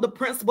blessed on the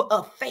principle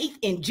of faith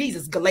in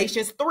Jesus.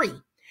 Galatians 3.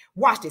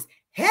 Watch this.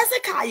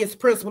 Hezekiah's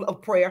principle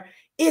of prayer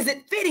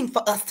isn't fitting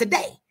for us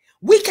today.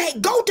 We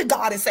can't go to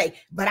God and say,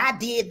 but I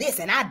did this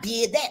and I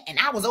did that and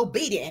I was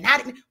obedient and I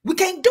didn't. We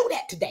can't do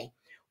that today.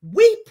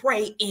 We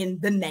pray in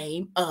the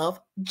name of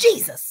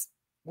Jesus.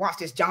 Watch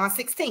this, John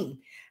 16.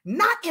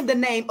 Not in the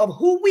name of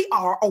who we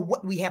are or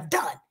what we have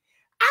done.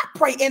 I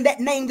pray in that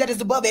name that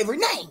is above every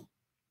name.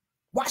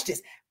 Watch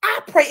this. I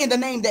pray in the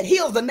name that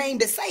heals, the name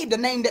that saves, the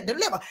name that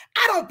delivers.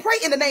 I don't pray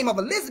in the name of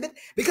Elizabeth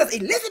because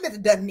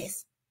Elizabeth done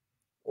this.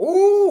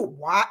 Oh,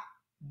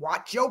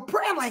 watch your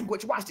prayer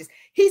language. Watch this.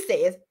 He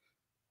says,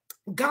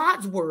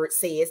 God's word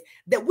says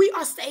that we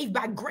are saved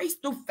by grace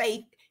through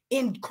faith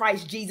in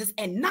Christ Jesus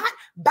and not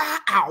by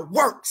our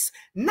works,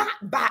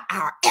 not by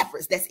our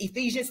efforts. That's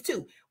Ephesians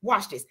 2.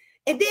 Watch this.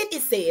 And then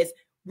it says,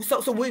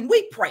 so when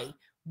we pray,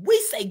 we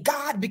say,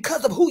 God,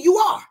 because of who you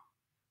are.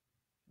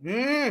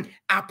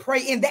 I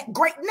pray in that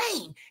great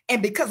name.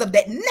 And because of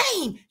that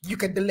name, you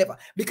can deliver.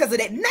 Because of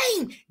that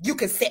name, you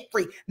can set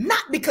free.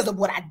 Not because of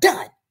what I've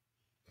done.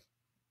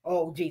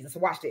 Oh, Jesus,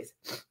 watch this.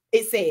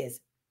 It says,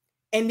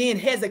 and then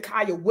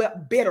Hezekiah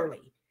wept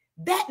bitterly.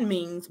 That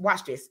means,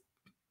 watch this.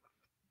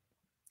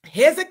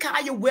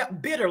 Hezekiah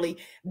wept bitterly.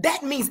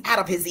 That means out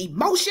of his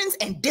emotions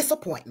and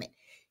disappointment.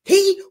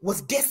 He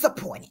was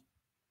disappointed.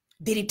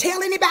 Did he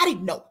tell anybody?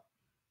 No.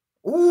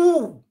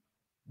 Ooh,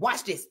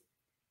 watch this.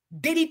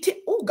 Did he tell?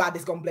 Oh, God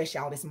is going to bless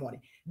y'all this morning.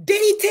 Did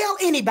he tell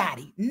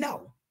anybody?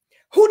 No.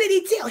 Who did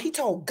he tell? He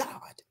told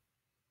God.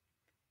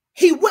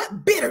 He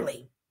wept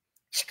bitterly.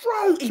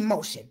 Strong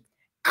emotion.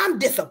 I'm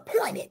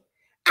disappointed.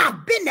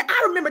 I've been there.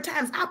 I remember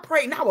times I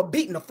prayed and I was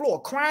beating the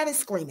floor, crying and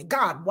screaming.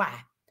 God, why?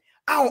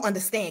 I don't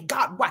understand.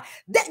 God, why?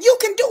 That you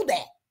can do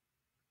that.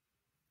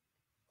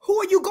 Who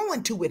are you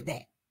going to with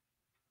that?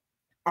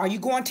 Are you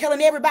going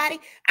telling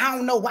everybody, I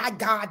don't know why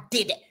God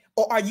did it?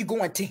 Or are you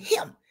going to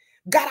him?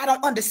 God, I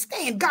don't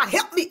understand. God,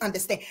 help me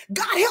understand.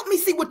 God, help me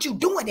see what you're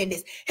doing in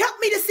this. Help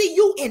me to see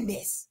you in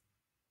this.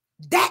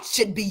 That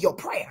should be your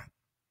prayer.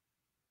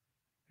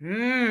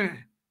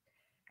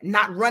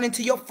 Not running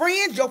to your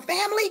friends, your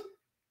family.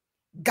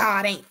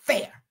 God ain't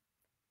fair.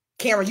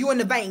 Karen, you in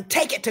the vein.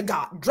 Take it to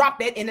God. Drop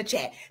that in the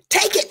chat.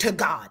 Take it to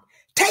God.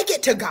 Take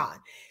it to God.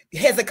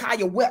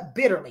 Hezekiah wept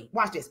bitterly.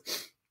 Watch this.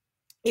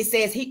 It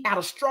says he out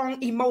of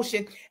strong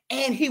emotion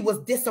and he was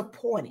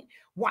disappointed.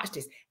 Watch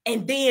this.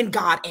 And then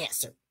God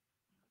answered.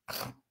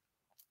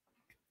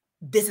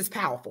 This is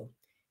powerful.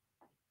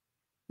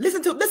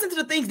 Listen to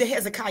the things that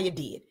Hezekiah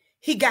did.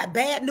 He got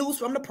bad news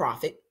from the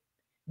prophet.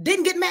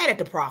 Didn't get mad at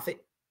the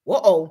prophet.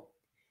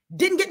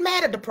 Didn't get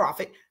mad at the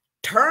prophet.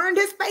 Turned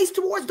his face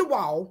towards the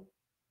wall.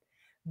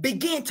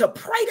 Began to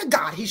pray to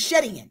God. He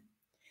shut in.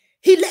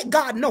 He let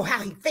God know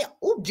how he felt.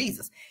 Oh,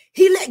 Jesus.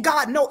 He let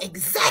God know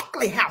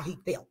exactly how he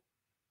felt.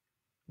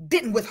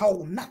 Didn't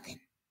withhold nothing.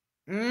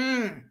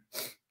 Didn't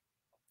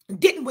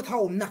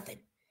withhold nothing.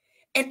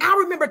 And I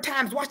remember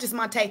times, watch this,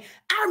 Monte.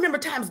 I remember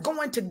times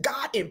going to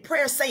God in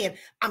prayer saying,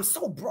 I'm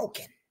so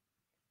broken.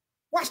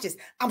 Watch this.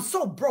 I'm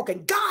so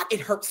broken. God,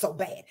 it hurts so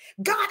bad.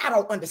 God, I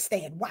don't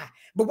understand why.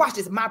 But watch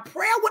this. My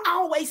prayer would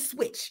always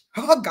switch.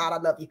 Oh, God, I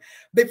love you.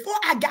 Before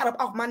I got up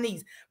off my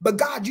knees. But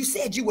God, you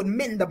said you would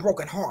mend the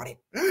brokenhearted.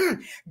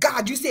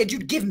 God, you said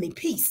you'd give me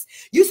peace.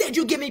 You said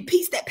you'd give me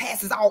peace that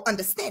passes all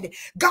understanding.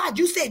 God,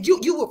 you said you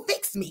will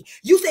fix me.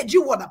 You said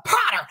you were the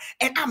potter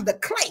and I'm the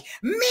clay.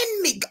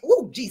 Mend me.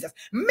 Oh, Jesus.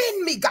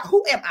 Mend me, God.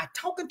 Who am I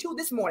talking to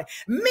this morning?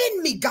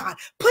 Mend me, God.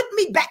 Put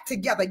me back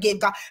together again,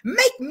 God.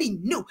 Make me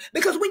new.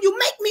 Because when you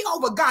make me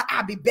over, God,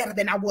 I'll be better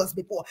than I was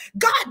before.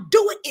 God,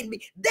 do it in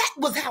me. That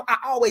was how I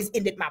always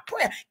ended my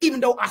prayer, even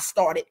though I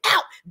started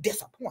out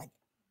disappointed.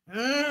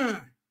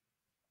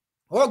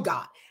 Oh,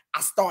 God,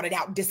 I started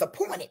out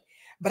disappointed,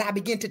 but I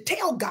began to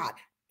tell God,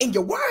 in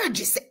your word,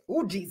 you said,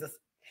 oh, Jesus,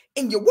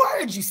 in your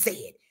word, you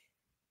said,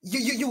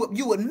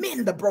 you would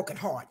mend the broken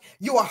heart.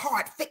 You're a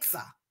heart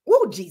fixer.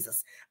 Oh,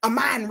 Jesus, a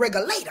mind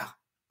regulator.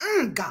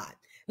 God.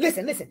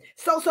 Listen.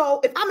 So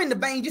if I'm in the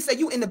vein, you say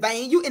you in the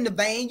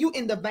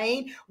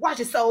vein. Watch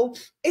it. So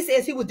it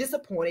says he was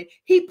disappointed.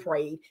 He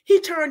prayed. He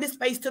turned his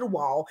face to the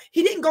wall.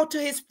 He didn't go to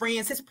his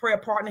friends, his prayer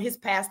partner, his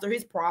pastor,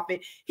 his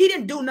prophet. He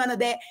didn't do none of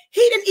that.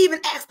 He didn't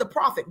even ask the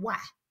prophet why.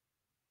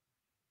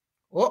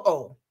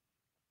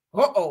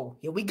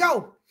 Here we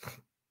go.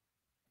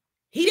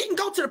 He didn't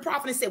go to the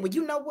prophet and say, well,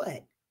 you know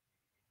what?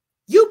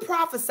 You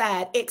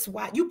prophesied X,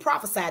 Y. You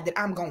prophesied that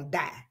I'm going to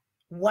die.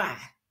 Why?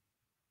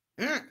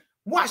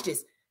 Watch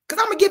this.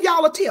 Because I'm going to give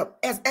y'all a tip.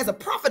 As a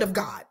prophet of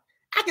God,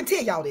 I can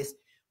tell y'all this.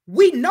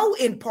 We know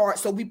in part,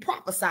 so we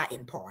prophesy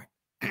in part.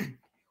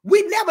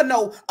 We never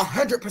know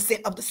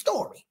 100% of the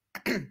story.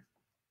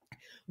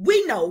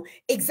 We know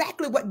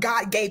exactly what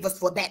God gave us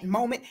for that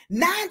moment.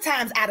 9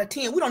 times out of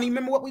 10, we don't even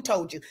remember what we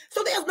told you.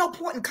 So there's no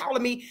point in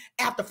calling me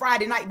after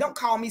Friday night. Don't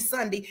call me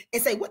Sunday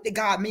and say, what did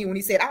God mean when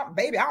he said,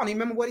 baby, I don't even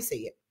remember what he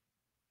said.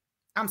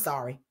 I'm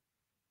sorry.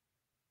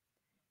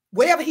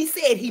 Whatever he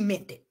said, he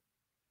meant it.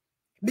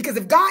 Because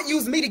if God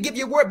used me to give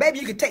you a word, baby,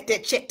 you can take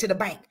that check to the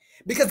bank.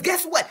 Because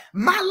guess what?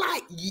 My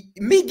life,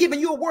 me giving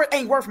you a word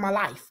ain't worth my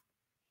life.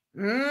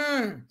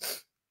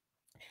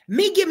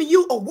 Me giving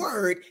you a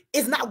word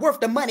is not worth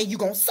the money you're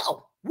going to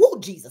sow. Woo,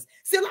 Jesus.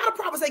 See, a lot of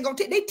prophets ain't going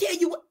to they tell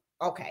you what.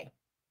 Okay,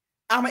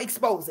 I'm going to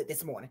expose it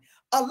this morning.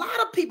 A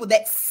lot of people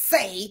that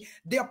say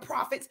they're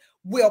prophets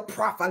will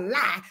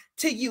prophesy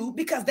to you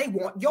because they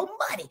want your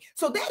money.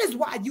 So that is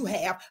why you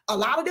have a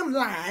lot of them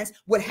lines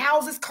with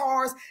houses,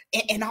 cars,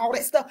 and all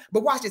that stuff.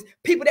 But watch this.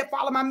 People that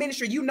follow my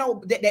ministry, you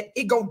know that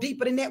it go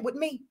deeper than that with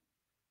me.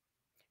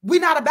 We're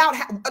not about,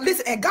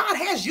 listen, and God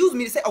has used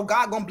me to say, oh,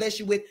 God gonna bless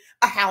you with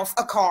a house,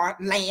 a car,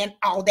 land,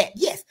 all that.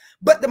 Yes,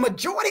 but the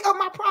majority of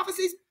my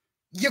prophecies,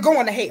 you're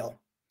going to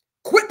hell.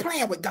 Quit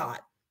playing with God.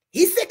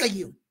 He's sick of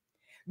you.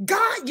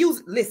 God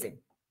used me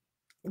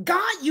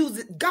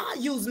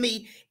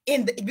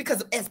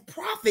because as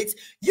prophets,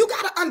 you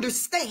got to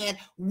understand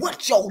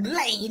what your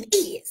lane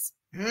is.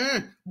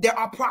 There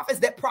are prophets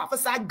that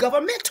prophesy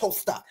governmental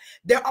stuff.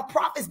 There are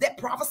prophets that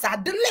prophesy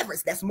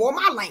deliverance. That's more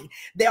my lane.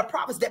 There are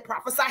prophets that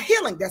prophesy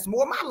healing. That's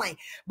more my lane.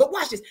 But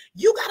watch this.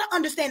 You got to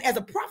understand as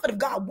a prophet of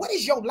God, what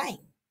is your lane?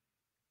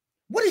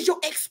 What is your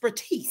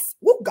expertise?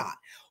 Woo, God.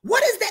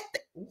 What is that?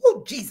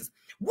 Woo, Jesus.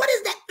 What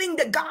is that thing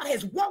that God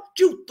has walked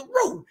you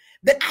through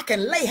that I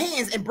can lay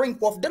hands and bring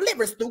forth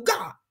deliverance through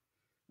God?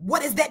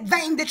 What is that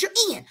vein that you're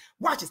in?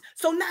 Watch this.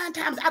 So 9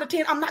 times out of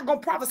 10, I'm not going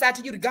to prophesy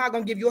to you that God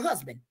going to give you a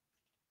husband.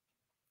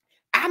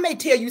 I may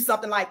tell you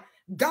something like,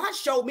 God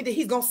showed me that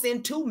he's going to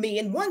send 2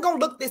 men. One going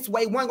to look this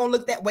way, one going to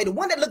look that way. The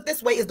one that look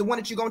this way is the one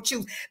that you're going to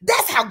choose.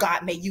 That's how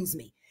God may use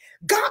me.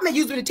 God may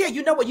use me to tell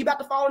you know what, you about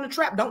to fall in the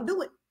trap. Don't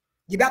do it.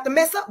 You about to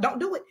mess up. Don't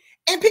do it.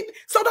 And people,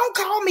 so don't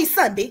call me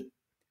Sunday.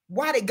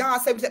 Why did God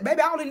say that?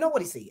 Baby, I don't even know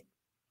what he said.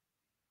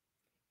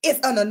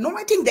 It's an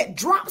anointing that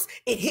drops.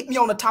 It hit me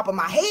on the top of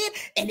my head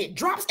and it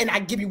drops and I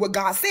give you what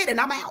God said and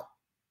I'm out.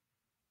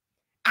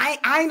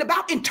 I ain't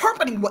about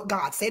interpreting what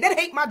God said. That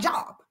ain't my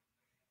job.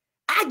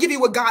 I give you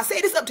what God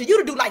said. It's up to you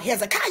to do like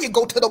Hezekiah,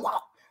 go to the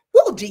wall.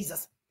 Whoa,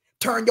 Jesus.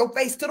 Turn your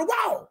face to the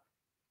wall.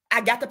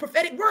 I got the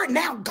prophetic word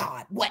now,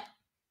 God. What?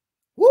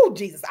 Whoa,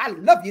 Jesus. I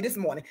love you this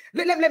morning.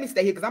 Let me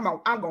stay here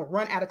because I'm going to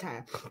run out of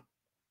time.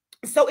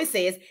 So it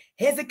says,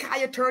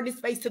 Hezekiah turned his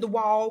face to the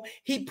wall.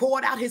 He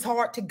poured out his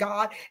heart to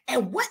God.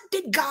 And what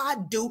did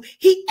God do?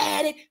 He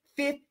added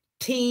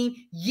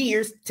 15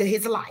 years to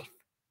his life.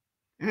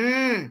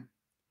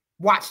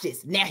 Watch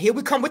this. Now here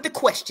we come with the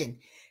question.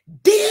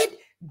 Did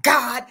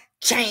God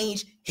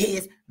change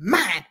his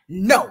mind?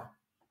 No.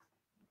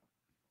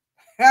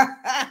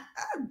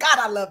 God,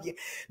 I love you.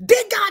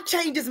 Did God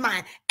change his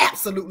mind?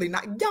 Absolutely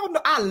not. Y'all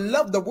know I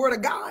love the word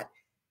of God.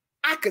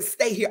 I could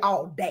stay here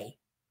all day.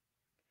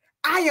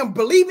 I am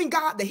believing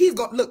God that he's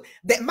going to look,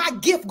 that my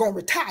gift going to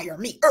retire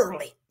me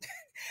early.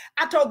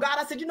 I told God,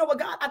 I said, you know what,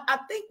 God, I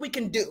think we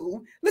can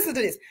do, listen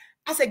to this.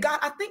 I said, God,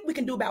 I think we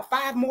can do about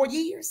 5 more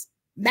years,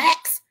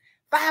 max.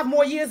 5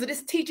 more years of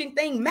this teaching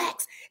thing,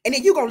 max. And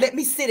then you're going to let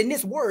me sit in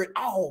this word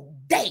all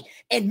day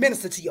and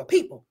minister to your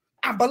people.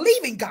 I'm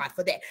believing God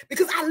for that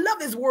because I love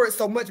this word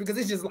so much because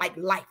it's just like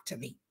life to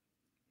me.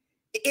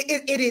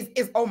 It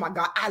is, oh my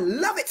God, I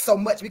love it so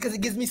much because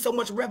it gives me so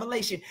much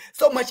revelation,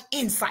 so much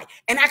insight.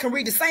 And I can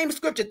read the same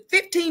scripture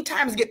 15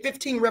 times and get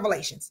 15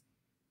 revelations.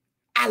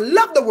 I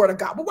love the word of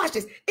God. But watch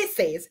this. It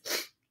says,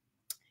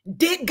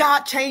 did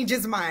God change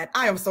his mind?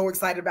 I am so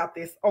excited about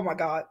this. Oh my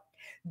God.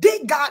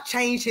 Did God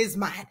change his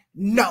mind?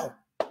 No.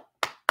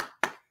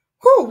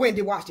 Who,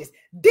 Wendy, watch this.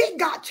 Did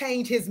God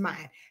change his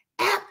mind?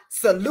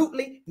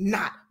 Absolutely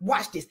not.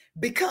 Watch this.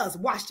 Because,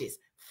 watch this.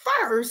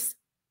 First,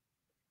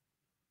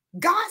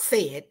 God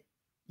said,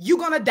 you're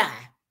going to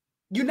die.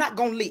 You're not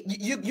going to leave.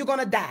 You're going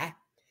to die.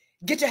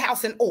 Get your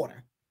house in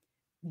order.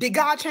 Did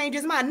God change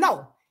his mind?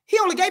 No. He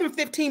only gave him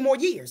 15 more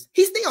years.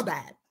 He still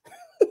died.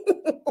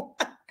 Do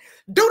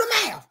the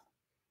math.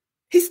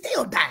 He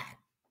still died.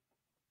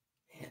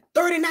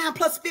 39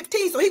 plus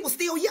 15, so he was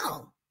still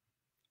young.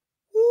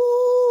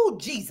 Ooh,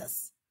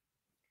 Jesus.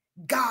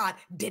 God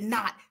did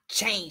not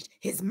change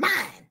his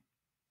mind.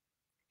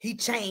 He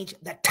changed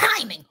the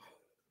timing.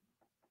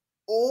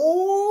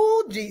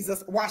 Oh,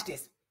 Jesus. Watch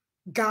this.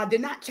 God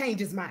did not change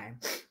his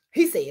mind.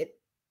 He said,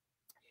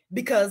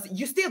 because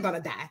you're still going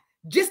to die,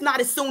 just not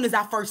as soon as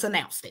I first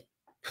announced it.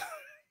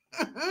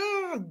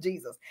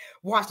 Jesus.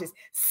 Watch this.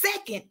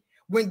 Second,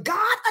 when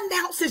God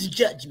announces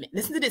judgment,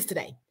 listen to this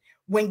today.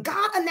 When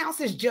God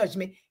announces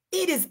judgment,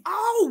 it is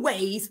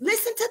always,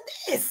 listen to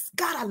this.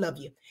 God, I love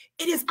you.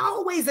 It is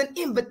always an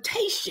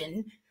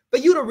invitation for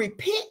you to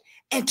repent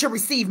and to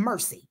receive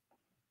mercy.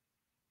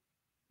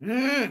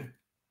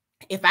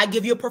 If I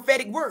give you a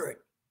prophetic word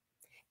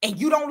and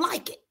you don't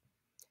like it,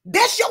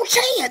 that's your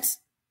chance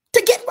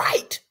to get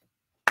right.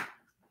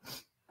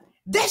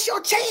 That's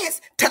your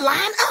chance to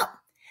line up.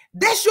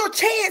 That's your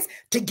chance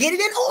to get it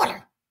in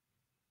order.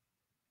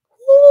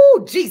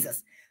 Oh,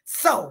 Jesus.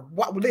 So,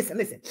 what?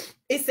 Listen.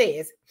 It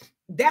says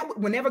that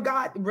whenever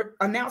God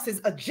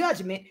announces a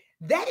judgment,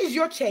 that is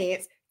your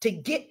chance to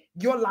get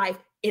your life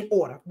in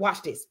order.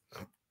 Watch this.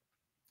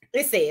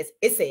 It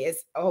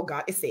says, oh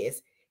God, it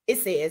says,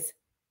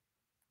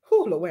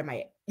 oh Lord, where am I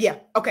at? Yeah,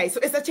 okay. So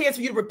it's a chance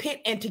for you to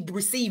repent and to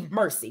receive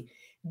mercy.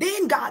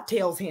 Then God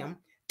tells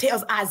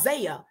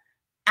Isaiah,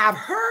 I've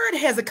heard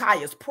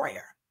Hezekiah's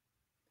prayer.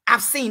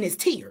 I've seen his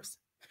tears.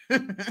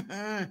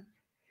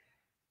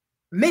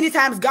 Many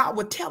times God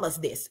would tell us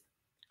this.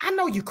 I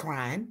know you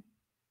crying.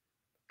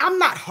 I'm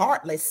not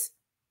heartless.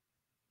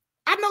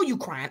 I know you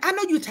crying. I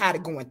know you tired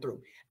of going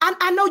through.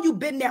 I know you've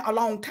been there a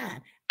long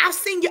time. I've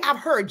seen you. I've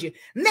heard you.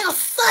 Now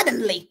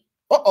suddenly,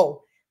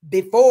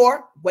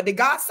 before, what did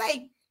God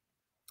say?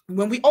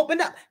 When we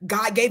opened up,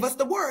 God gave us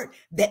the word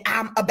that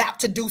I'm about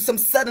to do some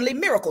suddenly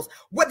miracles.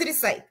 What did it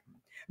say?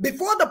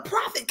 Before the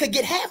prophet could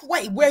get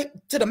halfway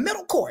to the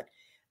middle court,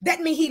 that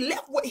means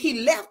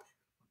he left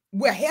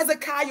where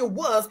Hezekiah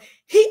was.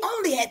 He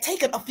only had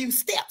taken a few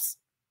steps.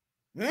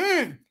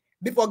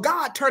 Before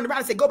God turned around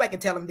and said, go back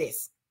and tell him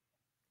this.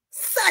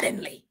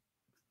 Suddenly,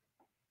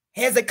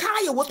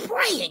 Hezekiah was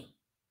praying.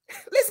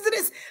 Listen to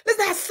this.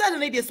 Listen to how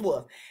suddenly this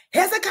was.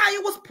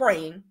 Hezekiah was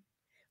praying.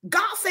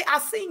 God said, I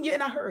seen you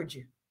and I heard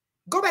you.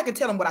 Go back and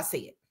tell him what I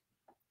said.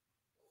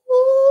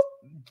 Ooh.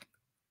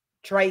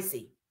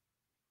 Tracy,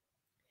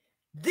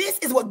 this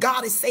is what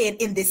God is saying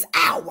in this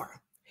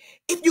hour.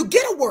 If you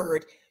get a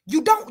word,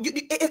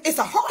 it's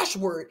a harsh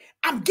word.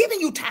 I'm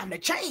giving you time to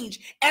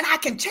change, and I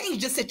can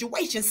change the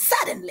situation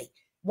suddenly.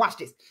 Watch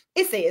this.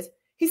 It says,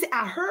 he said,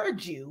 I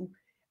heard you.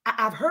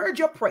 I've heard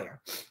your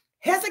prayer.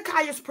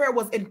 Hezekiah's prayer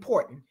was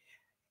important.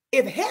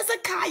 If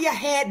Hezekiah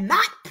had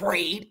not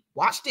prayed,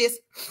 watch this.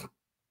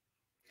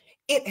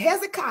 If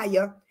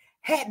Hezekiah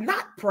had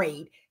not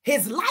prayed,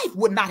 his life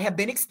would not have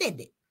been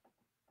extended.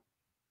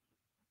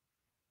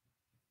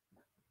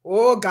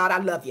 Oh God, I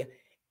love you.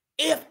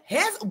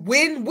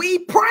 When we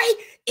pray,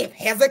 if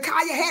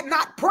Hezekiah had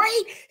not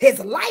prayed, his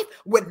life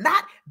would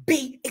not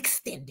be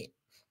extended.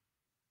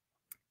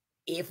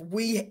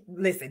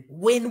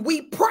 When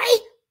we pray,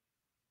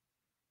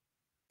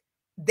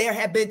 there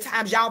have been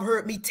times y'all have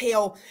heard me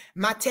tell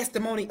my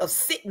testimony of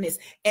sickness.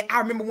 And I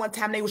remember one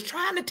time they was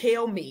trying to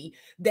tell me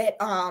that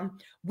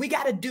we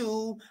got to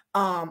do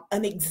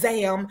an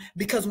exam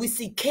because we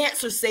see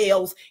cancer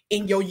cells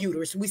in your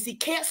uterus. We see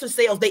cancer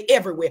cells, they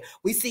everywhere.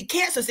 We see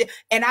cancer cells.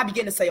 And I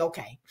begin to say,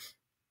 okay,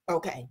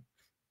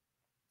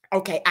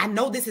 I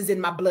know this is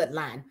in my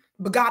bloodline,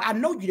 but God, I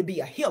know you to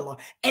be a healer.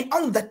 And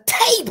on the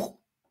table,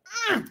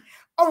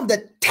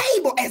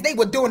 as they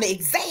were doing the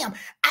exam,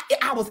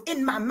 I was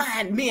in my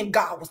mind, me and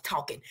God was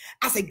talking.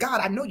 I said,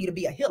 God, I know you to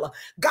be a healer.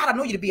 God, I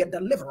know you to be a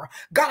deliverer.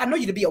 God, I know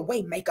you to be a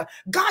way maker.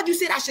 God, you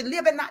said I should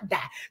live and not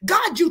die.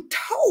 God, you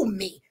told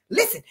me.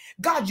 Listen,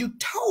 God, you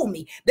told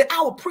me that I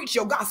will preach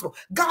your gospel.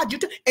 God,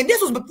 and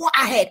this was before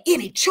I had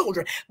any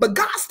children. But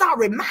God started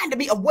reminding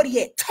me of what he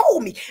had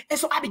told me. And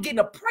so I began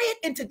to pray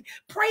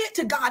it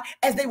to God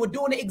as they were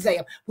doing the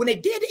exam. When they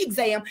did the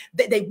exam,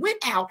 they went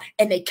out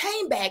and they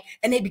came back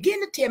and they began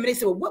to tell me, they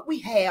said, well, what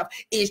we have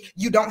is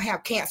you don't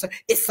have cancer.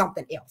 It's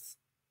something else.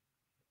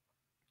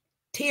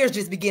 Tears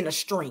just began to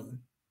stream.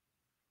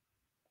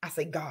 I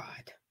said,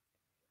 God.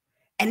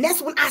 And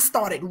that's when I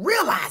started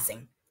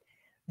realizing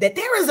that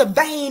there is a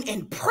vein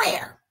in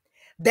prayer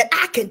that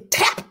I can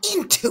tap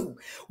into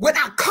when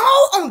I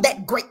call on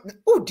that great,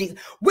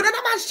 when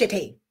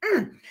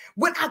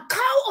I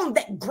call on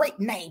that great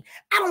name.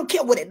 I don't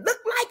care what it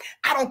looked like.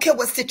 I don't care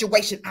what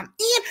situation I'm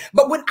in.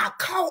 But when I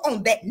call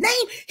on that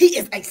name, he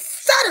is a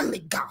suddenly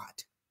God.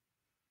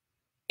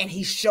 And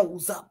he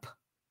shows up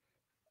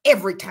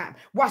every time.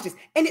 Watch this.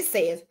 And it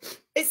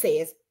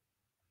says,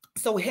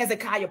 so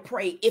Hezekiah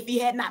prayed. If he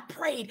had not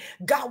prayed,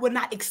 God would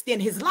not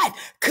extend his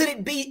life. Could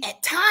it be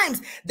at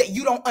times that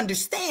you don't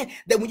understand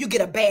that when you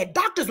get a bad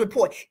doctor's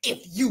report,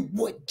 if you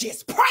would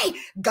just pray,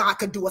 God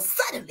could do it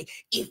suddenly.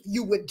 If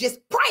you would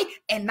just pray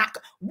and not.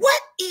 What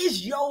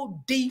is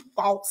your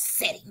default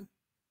setting?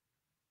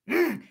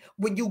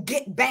 When you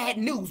get bad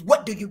news,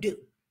 what do you do?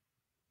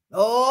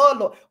 Oh,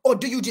 Lord. Or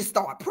do you just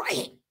start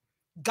praying?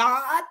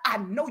 God, I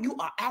know you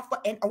are Alpha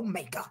and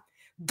Omega.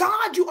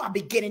 God, you are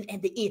beginning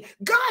and the end.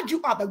 God,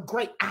 you are the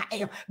great I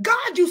am.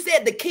 God, you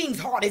said the king's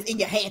heart is in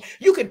your hand.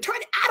 You can turn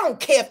it. I don't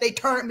care if they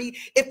turn me,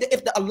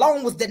 if the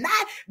loan was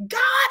denied.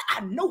 God,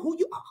 I know who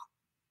you are.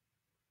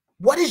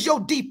 What is your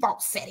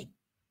default setting?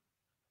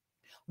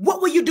 What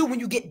will you do when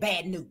you get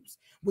bad news?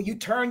 Will you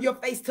turn your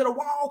face to the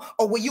wall,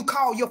 or will you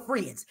call your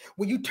friends?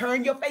 Will you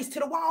turn your face to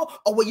the wall,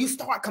 or will you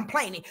start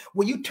complaining?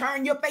 Will you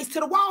turn your face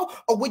to the wall,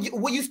 or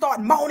will you start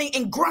moaning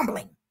and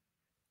grumbling?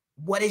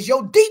 What is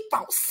your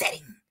default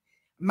setting?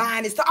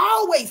 Mine is to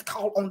always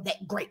call on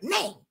that great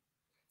name.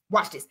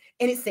 Watch this.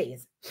 And it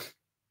says,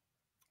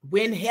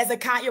 when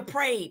Hezekiah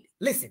prayed,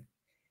 listen,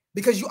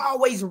 because you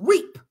always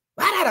reap.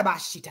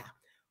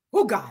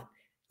 Oh God,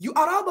 you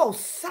are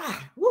almost,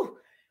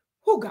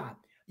 oh God,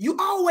 you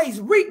always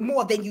reap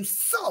more than you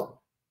sow,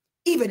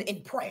 even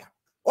in prayer.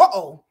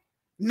 Uh-oh.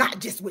 Not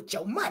just with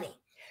your money.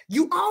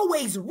 You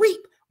always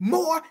reap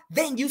more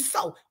than you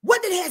sow.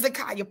 What did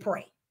Hezekiah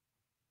pray?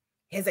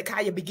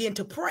 Hezekiah began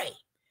to pray.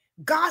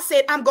 God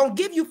said, I'm going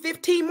to give you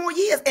 15 more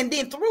years, and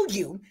then through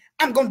you,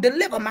 I'm going to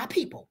deliver my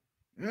people.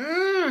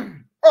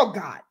 Oh,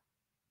 God.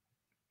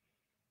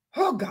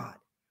 Oh, God.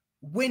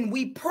 When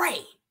we pray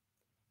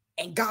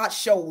and God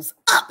shows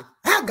up,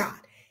 oh, God,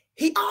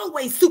 he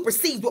always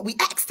supersedes what we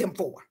asked him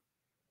for.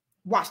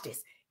 Watch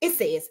this. It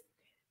says,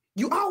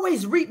 you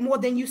always reap more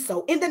than you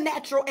sow in the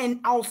natural and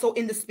also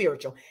in the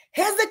spiritual.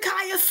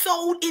 Hezekiah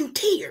sowed in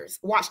tears.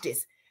 Watch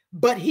this.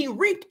 But he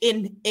reaped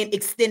in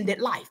extended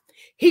life.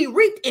 He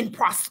reaped in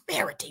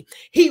prosperity.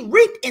 He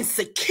reaped in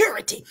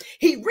security.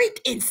 He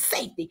reaped in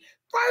safety.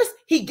 First,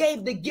 he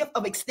gave the gift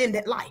of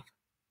extended life.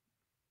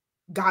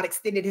 God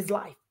extended his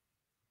life.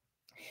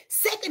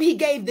 Second, he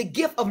gave the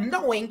gift of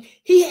knowing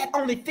he had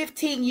only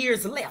 15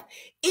 years left.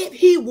 If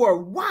he were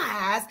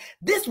wise,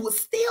 this would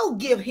still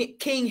give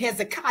King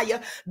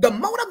Hezekiah the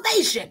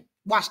motivation,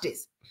 watch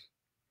this,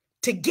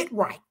 to get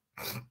right.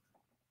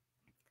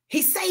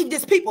 He saved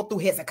his people through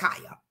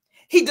Hezekiah.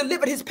 He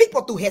delivered his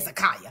people through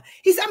Hezekiah.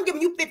 He said, I'm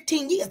giving you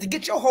 15 years to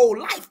get your whole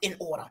life in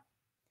order.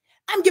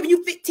 I'm giving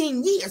you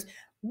 15 years.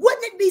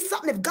 Wouldn't it be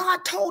something if God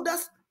told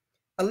us,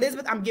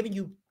 Elizabeth, I'm giving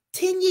you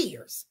 10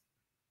 years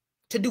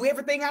to do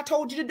everything I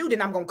told you to do,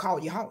 then I'm going to call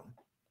you home.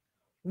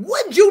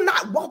 Would you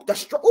not walk the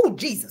straight? Oh,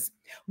 Jesus.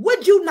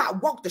 Would you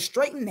not walk the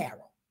straight and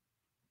narrow?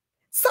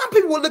 Some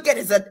people would look at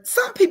it as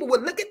some people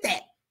would look at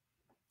that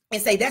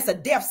and say, that's a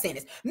death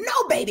sentence. No,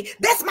 baby,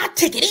 that's my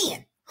ticket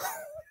in.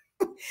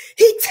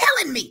 He's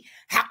telling me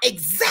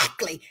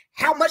exactly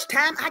how much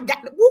time I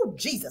got. Oh,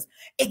 Jesus.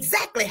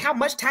 Exactly how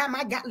much time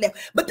I got left.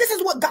 But this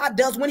is what God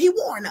does when he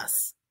warns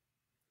us.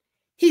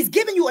 He's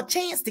giving you a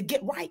chance to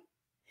get right.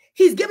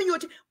 He's giving you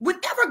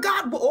whenever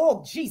God,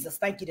 oh, Jesus,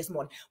 thank you this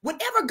morning.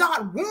 Whenever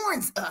God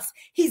warns us,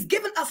 he's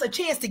given us a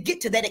chance to get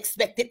to that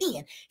expected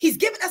end. He's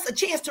given us a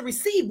chance to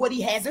receive what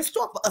he has in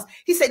store for us.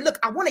 He said, look,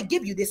 I want to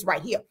give you this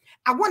right here.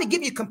 I want to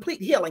give you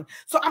complete healing.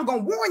 So I'm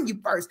going to warn you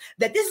first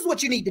that this is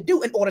what you need to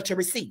do in order to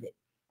receive it.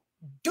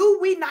 Do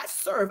we not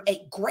serve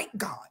a great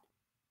God?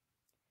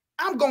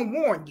 I'm going to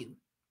warn you.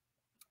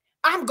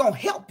 I'm going to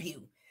help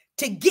you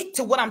to get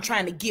to what I'm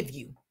trying to give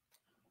you.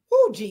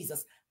 Oh,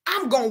 Jesus,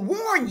 I'm going to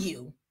warn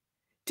you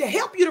to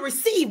help you to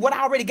receive what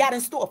I already got in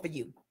store for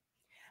you.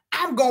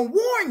 I'm going to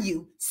warn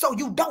you so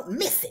you don't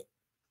miss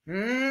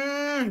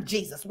it.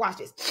 Jesus, watch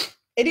this.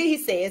 And then he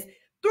says,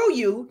 through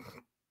you,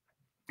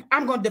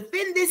 I'm going to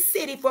defend this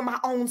city for my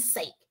own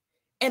sake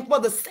and for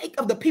the sake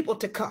of the people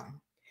to come.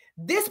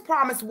 This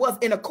promise was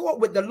in accord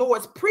with the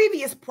Lord's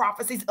previous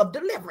prophecies of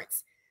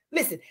deliverance.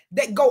 Listen,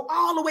 that go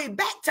all the way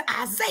back to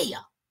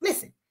Isaiah.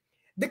 Listen,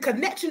 the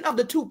connection of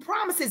the two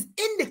promises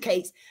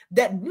indicates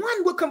that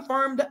one will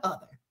confirm the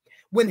other.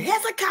 When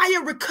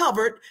Hezekiah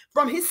recovered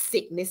from his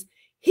sickness,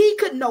 he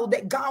could know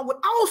that God would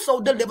also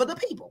deliver the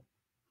people.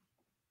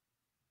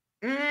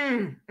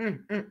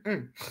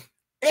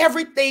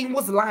 Everything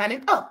was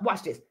lining up.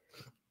 Watch this.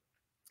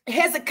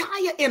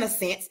 Hezekiah, in a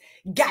sense,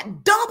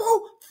 got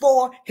double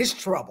for his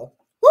trouble.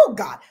 Oh,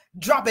 God,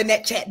 drop in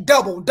that chat.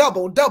 Double,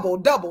 double, double,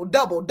 double,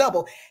 double,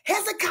 double.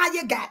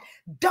 Hezekiah got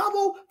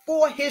double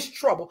for his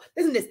trouble.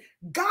 Listen to this.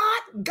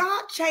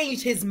 God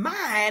changed his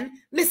mind.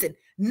 Listen,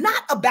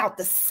 not about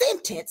the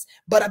sentence,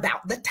 but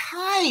about the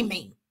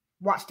timing.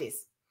 Watch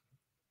this.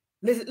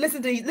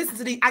 Listen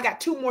to these. I got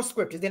two more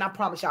scriptures. Then I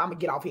promise y'all I'm going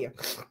to get off here.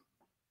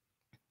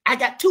 I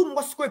got two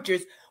more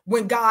scriptures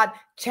when God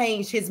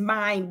changed his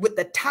mind with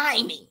the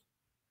timing.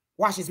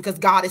 Watch this, because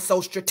God is so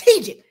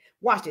strategic.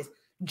 Watch this.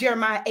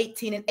 Jeremiah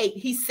 18:8.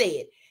 He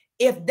said,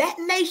 if that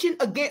nation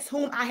against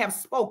whom I have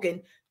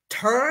spoken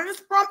turns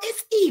from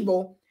its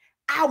evil,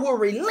 I will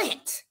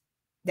relent.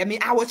 That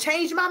means I will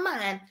change my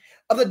mind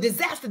of the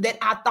disaster that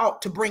I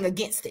thought to bring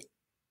against it.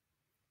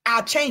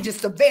 I'll change the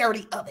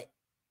severity of it.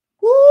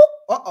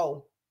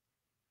 Woo,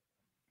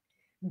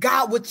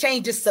 God will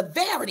change the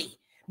severity,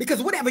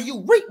 because whatever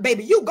you reap,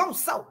 baby, you gonna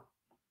sow,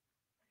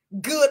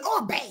 good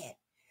or bad.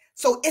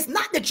 So it's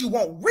not that you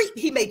won't reap.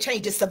 He may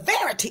change the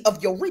severity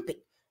of your reaping.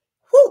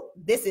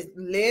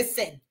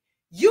 Listen,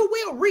 you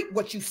will reap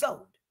what you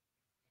sowed,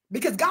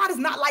 because God is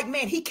not like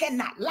man. He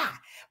cannot lie.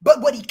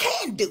 But what he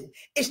can do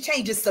is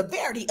change the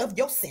severity of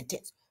your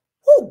sentence.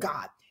 Oh,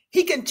 God,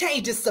 he can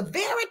change the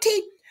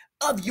severity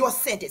of your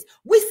sentence.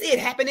 We see it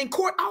happen in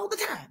court all the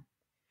time.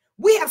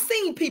 We have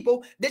seen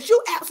people that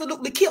you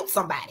absolutely killed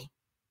somebody.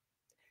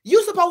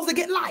 You're supposed to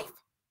get life.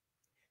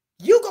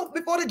 You go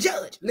before the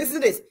judge.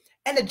 Listen to this.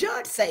 And the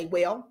judge say,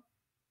 well,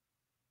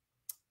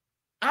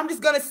 I'm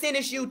just going to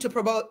sentence you to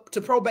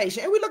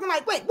probation. And we're looking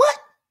like, wait, what?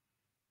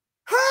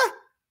 Huh?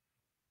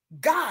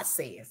 God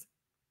says,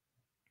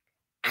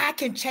 I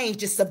can change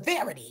the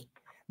severity,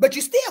 but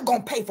you're still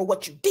going to pay for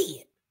what you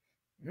did.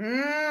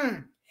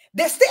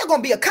 There's still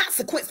going to be a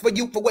consequence for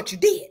you for what you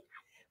did,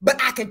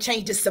 but I can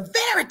change the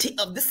severity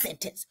of the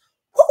sentence.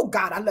 Oh,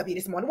 God, I love you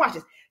this morning. Watch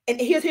this. And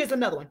here's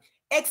another one.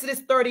 Exodus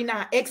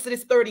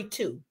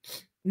 32,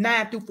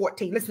 9 through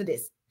 14. Listen to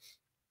this.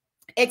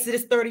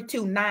 Exodus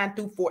 32, 9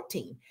 through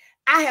 14.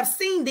 I have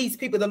seen these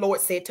people, the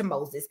Lord said to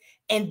Moses,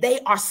 and they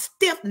are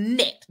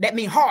stiff-necked. That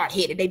means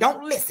hard-headed. They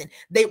don't listen.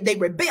 They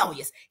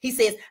rebellious. He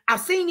says,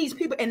 I've seen these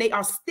people and they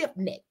are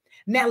stiff-necked.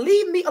 Now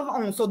leave me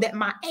alone so that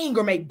my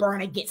anger may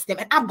burn against them,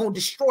 and I'm going to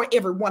destroy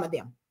every one of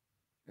them.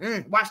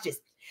 Watch this.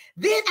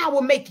 Then I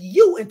will make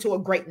you into a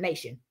great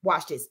nation.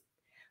 Watch this.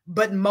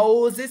 But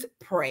Moses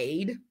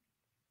prayed.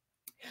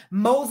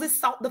 Moses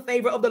sought the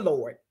favor of the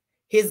Lord,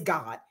 his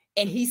God,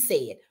 and he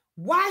said,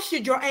 why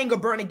should your anger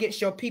burn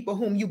against your people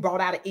whom you brought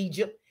out of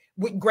Egypt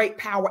with great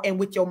power and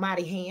with your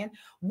mighty hand?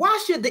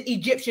 Why should the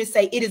Egyptians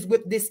say it is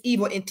with this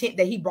evil intent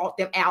that he brought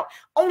them out,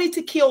 only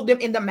to kill them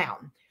in the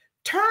mountain?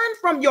 Turn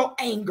from your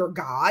anger,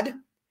 God.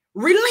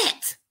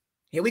 Relent.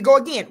 Here we go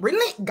again.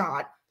 Relent,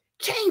 God.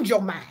 Change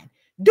your mind.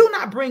 Do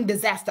not bring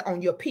disaster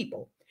on your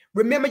people.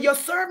 Remember your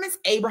servants,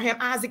 Abraham,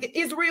 Isaac, and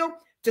Israel,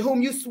 to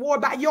whom you swore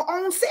by your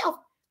own self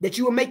that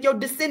you will make your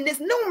descendants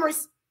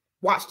numerous.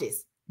 Watch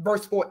this.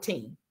 Verse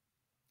 14.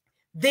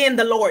 Then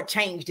the Lord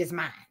changed his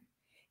mind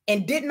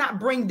and did not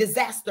bring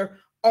disaster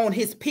on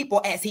his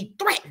people as he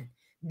threatened.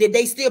 Did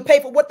they still pay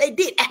for what they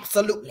did?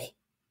 Absolutely.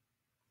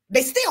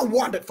 They still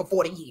wandered for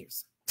 40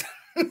 years.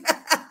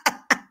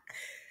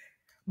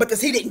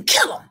 Because he didn't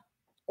kill them.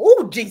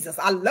 Oh, Jesus,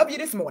 I love you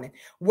this morning.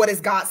 What is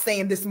God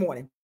saying this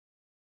morning?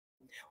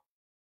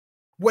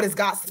 What is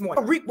God saying this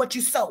morning? Reap what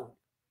you sowed.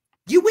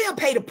 You will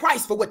pay the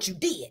price for what you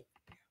did,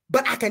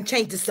 but I can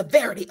change the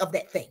severity of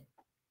that thing.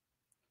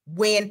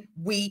 When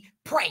we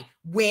pray,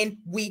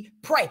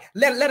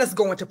 let us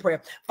go into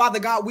prayer. Father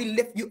God, we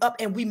lift you up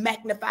and we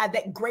magnify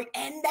that great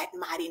and that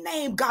mighty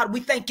name. God,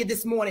 we thank you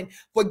this morning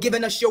for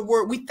giving us your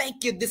word. We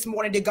thank you this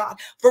morning, dear God,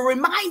 for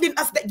reminding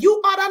us that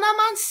you are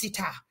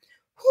Anamansita.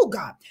 Oh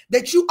God,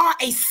 that you are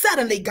a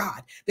suddenly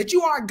God, that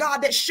you are a God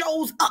that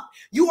shows up.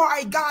 You are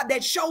a God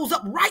that shows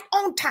up right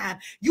on time.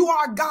 You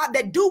are a God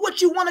that do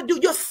what you want to do.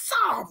 You're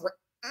sovereign.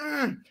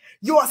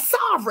 You're a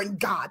sovereign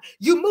God.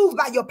 You move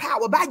by your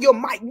power, by your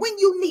might when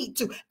you need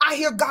to. I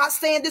hear God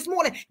saying this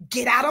morning,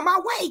 get out of my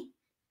way.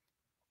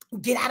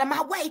 Get out of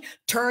my way.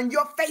 Turn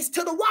your face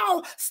to the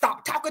wall.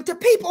 Stop talking to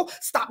people.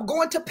 Stop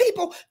going to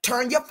people.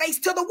 Turn your face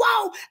to the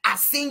wall. I've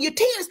seen your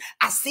tears.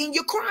 I've seen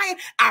you crying.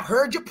 I've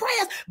heard your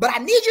prayers, but I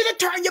need you to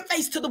turn your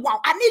face to the wall.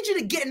 I need you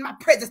to get in my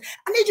presence.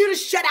 I need you to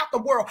shut out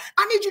the world.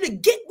 I need you to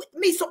get with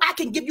me so I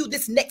can give you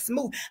this next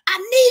move.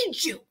 I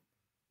need you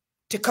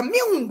to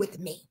commune with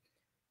me.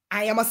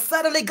 I am a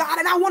suddenly God,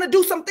 and I want to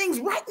do some things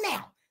right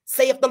now.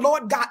 Saith the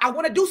Lord God, I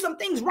want to do some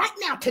things right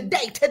now,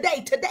 today.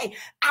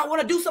 I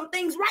want to do some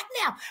things right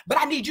now, but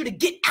I need you to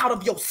get out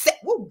of yourself.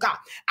 Oh God,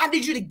 I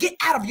need you to get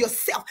out of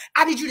yourself.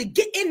 I need you to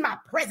get in my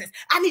presence.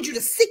 I need you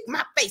to seek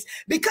my face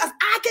because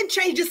I can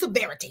change the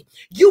severity.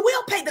 You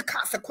will pay the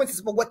consequences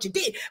for what you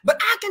did, but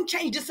I can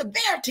change the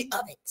severity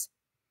of it.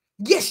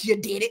 Yes, you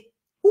did it.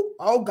 Ooh,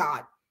 oh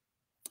God.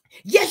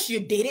 Yes,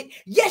 you did it.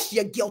 Yes,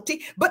 you're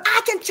guilty, but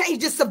I can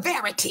change the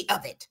severity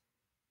of it.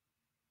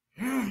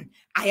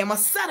 I am a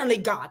suddenly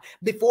God.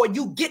 Before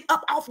you get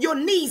up off your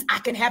knees, I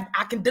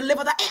can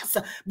deliver the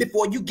answer.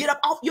 Before you get up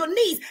off your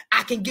knees,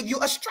 I can give you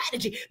a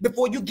strategy.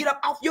 Before you get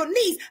up off your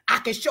knees, I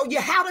can show you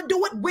how to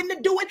do it, when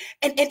to do it,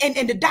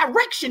 and the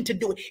direction to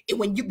do it.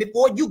 And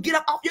before you get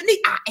up off your knees,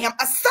 I am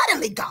a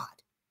suddenly God.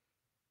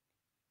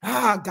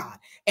 Ah, God.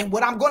 And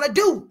what I'm going to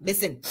do,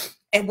 listen,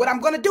 and what I'm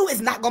going to do is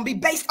not going to be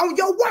based on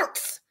your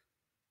works.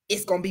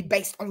 It's going to be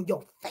based on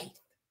your faith.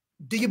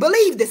 Do you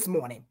believe this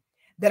morning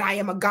that I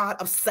am a God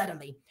of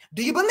suddenly?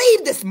 Do you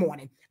believe this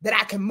morning that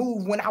I can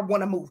move when I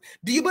want to move?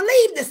 Do you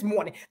believe this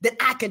morning that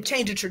I can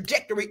change the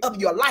trajectory of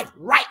your life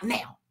right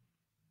now?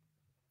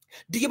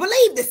 Do you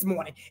believe this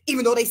morning,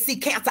 even though they see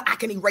cancer, I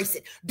can erase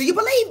it? Do you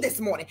believe this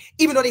morning,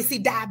 even though they see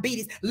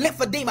diabetes,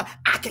 lymphedema,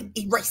 I can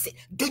erase it?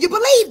 Do you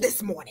believe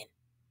this morning?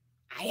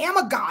 I am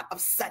a God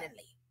of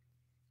suddenly.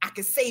 I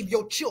can save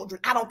your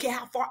children. I don't care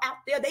how far out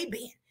there they've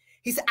been.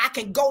 He said, I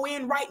can go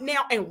in right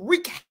now and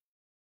wreak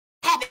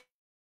havoc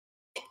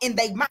in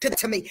they mind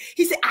to me.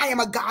 He said, I am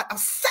a God of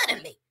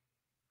suddenly.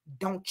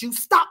 Don't you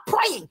stop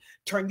praying.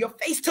 Turn your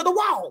face to the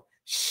wall.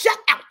 Shut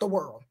out the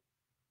world.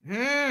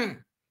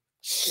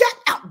 Shut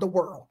out the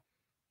world.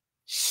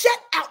 Shut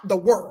out the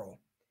world.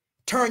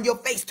 Turn your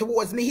face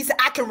towards me. He said,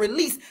 I can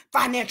release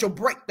financial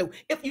breakthrough.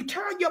 If you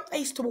turn your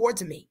face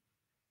towards me,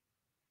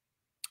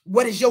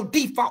 what is your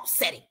default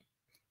setting?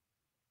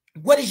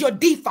 What is your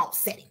default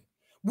setting?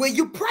 Will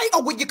you pray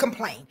or will you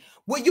complain?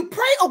 Will you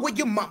pray or will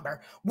you mumble?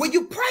 Will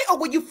you pray or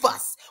will you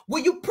fuss?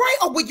 Will you pray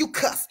or will you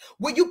cuss?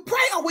 Will you pray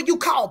or will you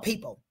call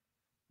people?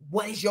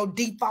 What is your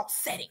default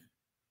setting?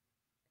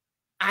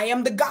 I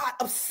am the God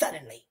of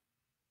suddenly.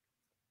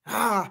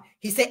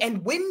 He said,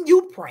 and when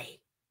you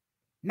pray,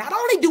 not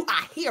only do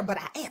I hear, but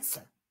I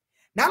answer.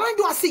 Not only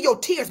do I see your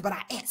tears, but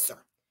I answer.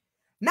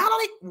 Not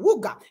only,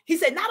 God, he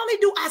said, not only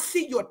do I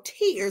see your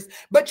tears,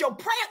 but your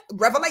prayer,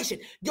 revelation,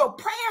 your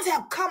prayers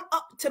have come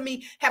up to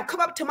me, have come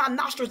up to my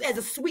nostrils as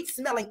a sweet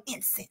smelling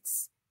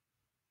incense.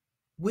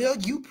 Will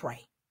you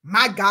pray?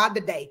 My God,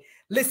 today.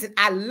 Listen,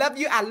 I love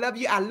you. I love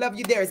you. I love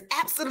you. There is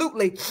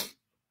absolutely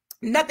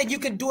Nothing you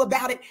can do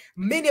about it.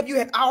 Many of you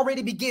have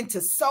already begun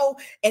to sow.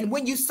 And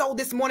when you sow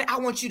this morning, I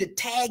want you to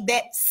tag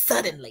that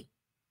suddenly.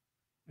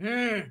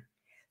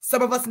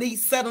 Some of us need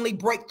suddenly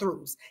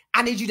breakthroughs.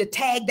 I need you to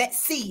tag that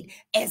seed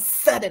as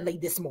suddenly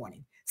this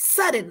morning.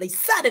 Suddenly,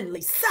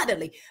 suddenly,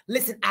 suddenly.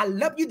 Listen, I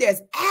love you.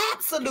 There's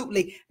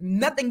absolutely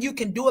nothing you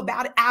can do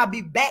about it. I'll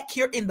be back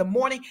here in the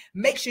morning.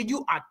 Make sure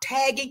you are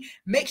tagging.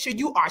 Make sure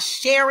you are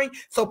sharing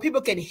so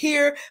people can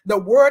hear the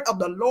word of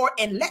the Lord.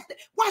 And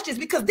watch this,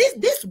 because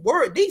this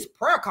word, these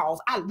prayer calls,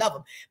 I love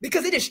them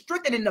because it is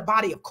strengthening the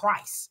body of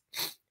Christ.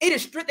 It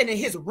is strengthening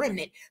his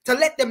remnant to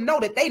let them know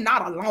that they're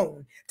not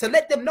alone. To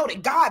let them know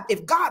that God,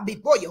 if God be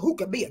for you, who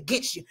can be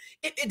against you?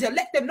 To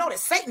let them know that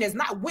Satan is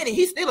not winning.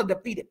 He's still a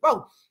defeated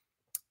foe.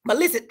 But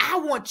listen, I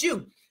want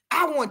you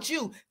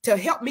to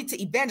help me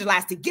to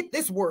evangelize, to get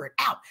this word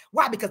out.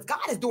 Why? Because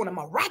God is doing a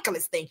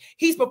miraculous thing.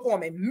 He's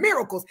performing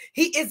miracles.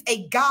 He is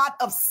a God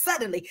of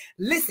suddenly.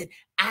 Listen,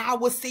 I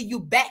will see you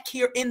back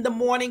here in the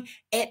morning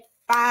at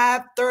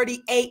 5:30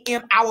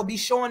 a.m. I will be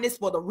showing this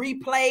for the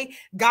replay.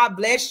 God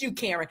bless you,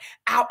 Karen.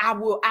 I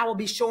will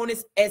be showing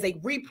this as a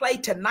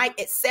replay tonight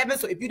at 7.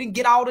 So if you didn't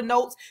get all the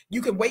notes,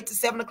 you can wait till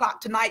 7 o'clock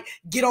tonight.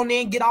 Get on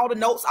there and get all the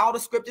notes, all the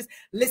scriptures.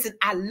 Listen,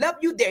 I love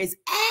you. There is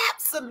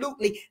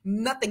absolutely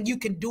nothing you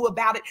can do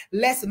about it.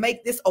 Let's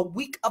make this a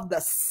week of the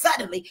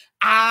suddenly.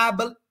 I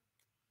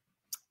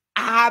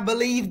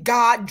believe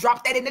God.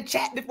 Drop that in the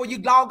chat before you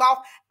log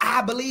off.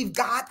 I believe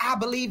God. I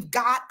believe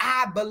God.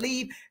 I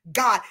believe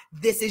God.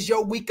 This is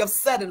your week of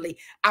suddenly.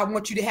 I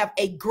want you to have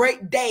a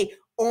great day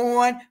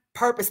on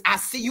purpose. I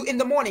see you in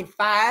the morning,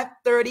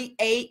 5:30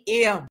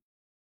 a.m.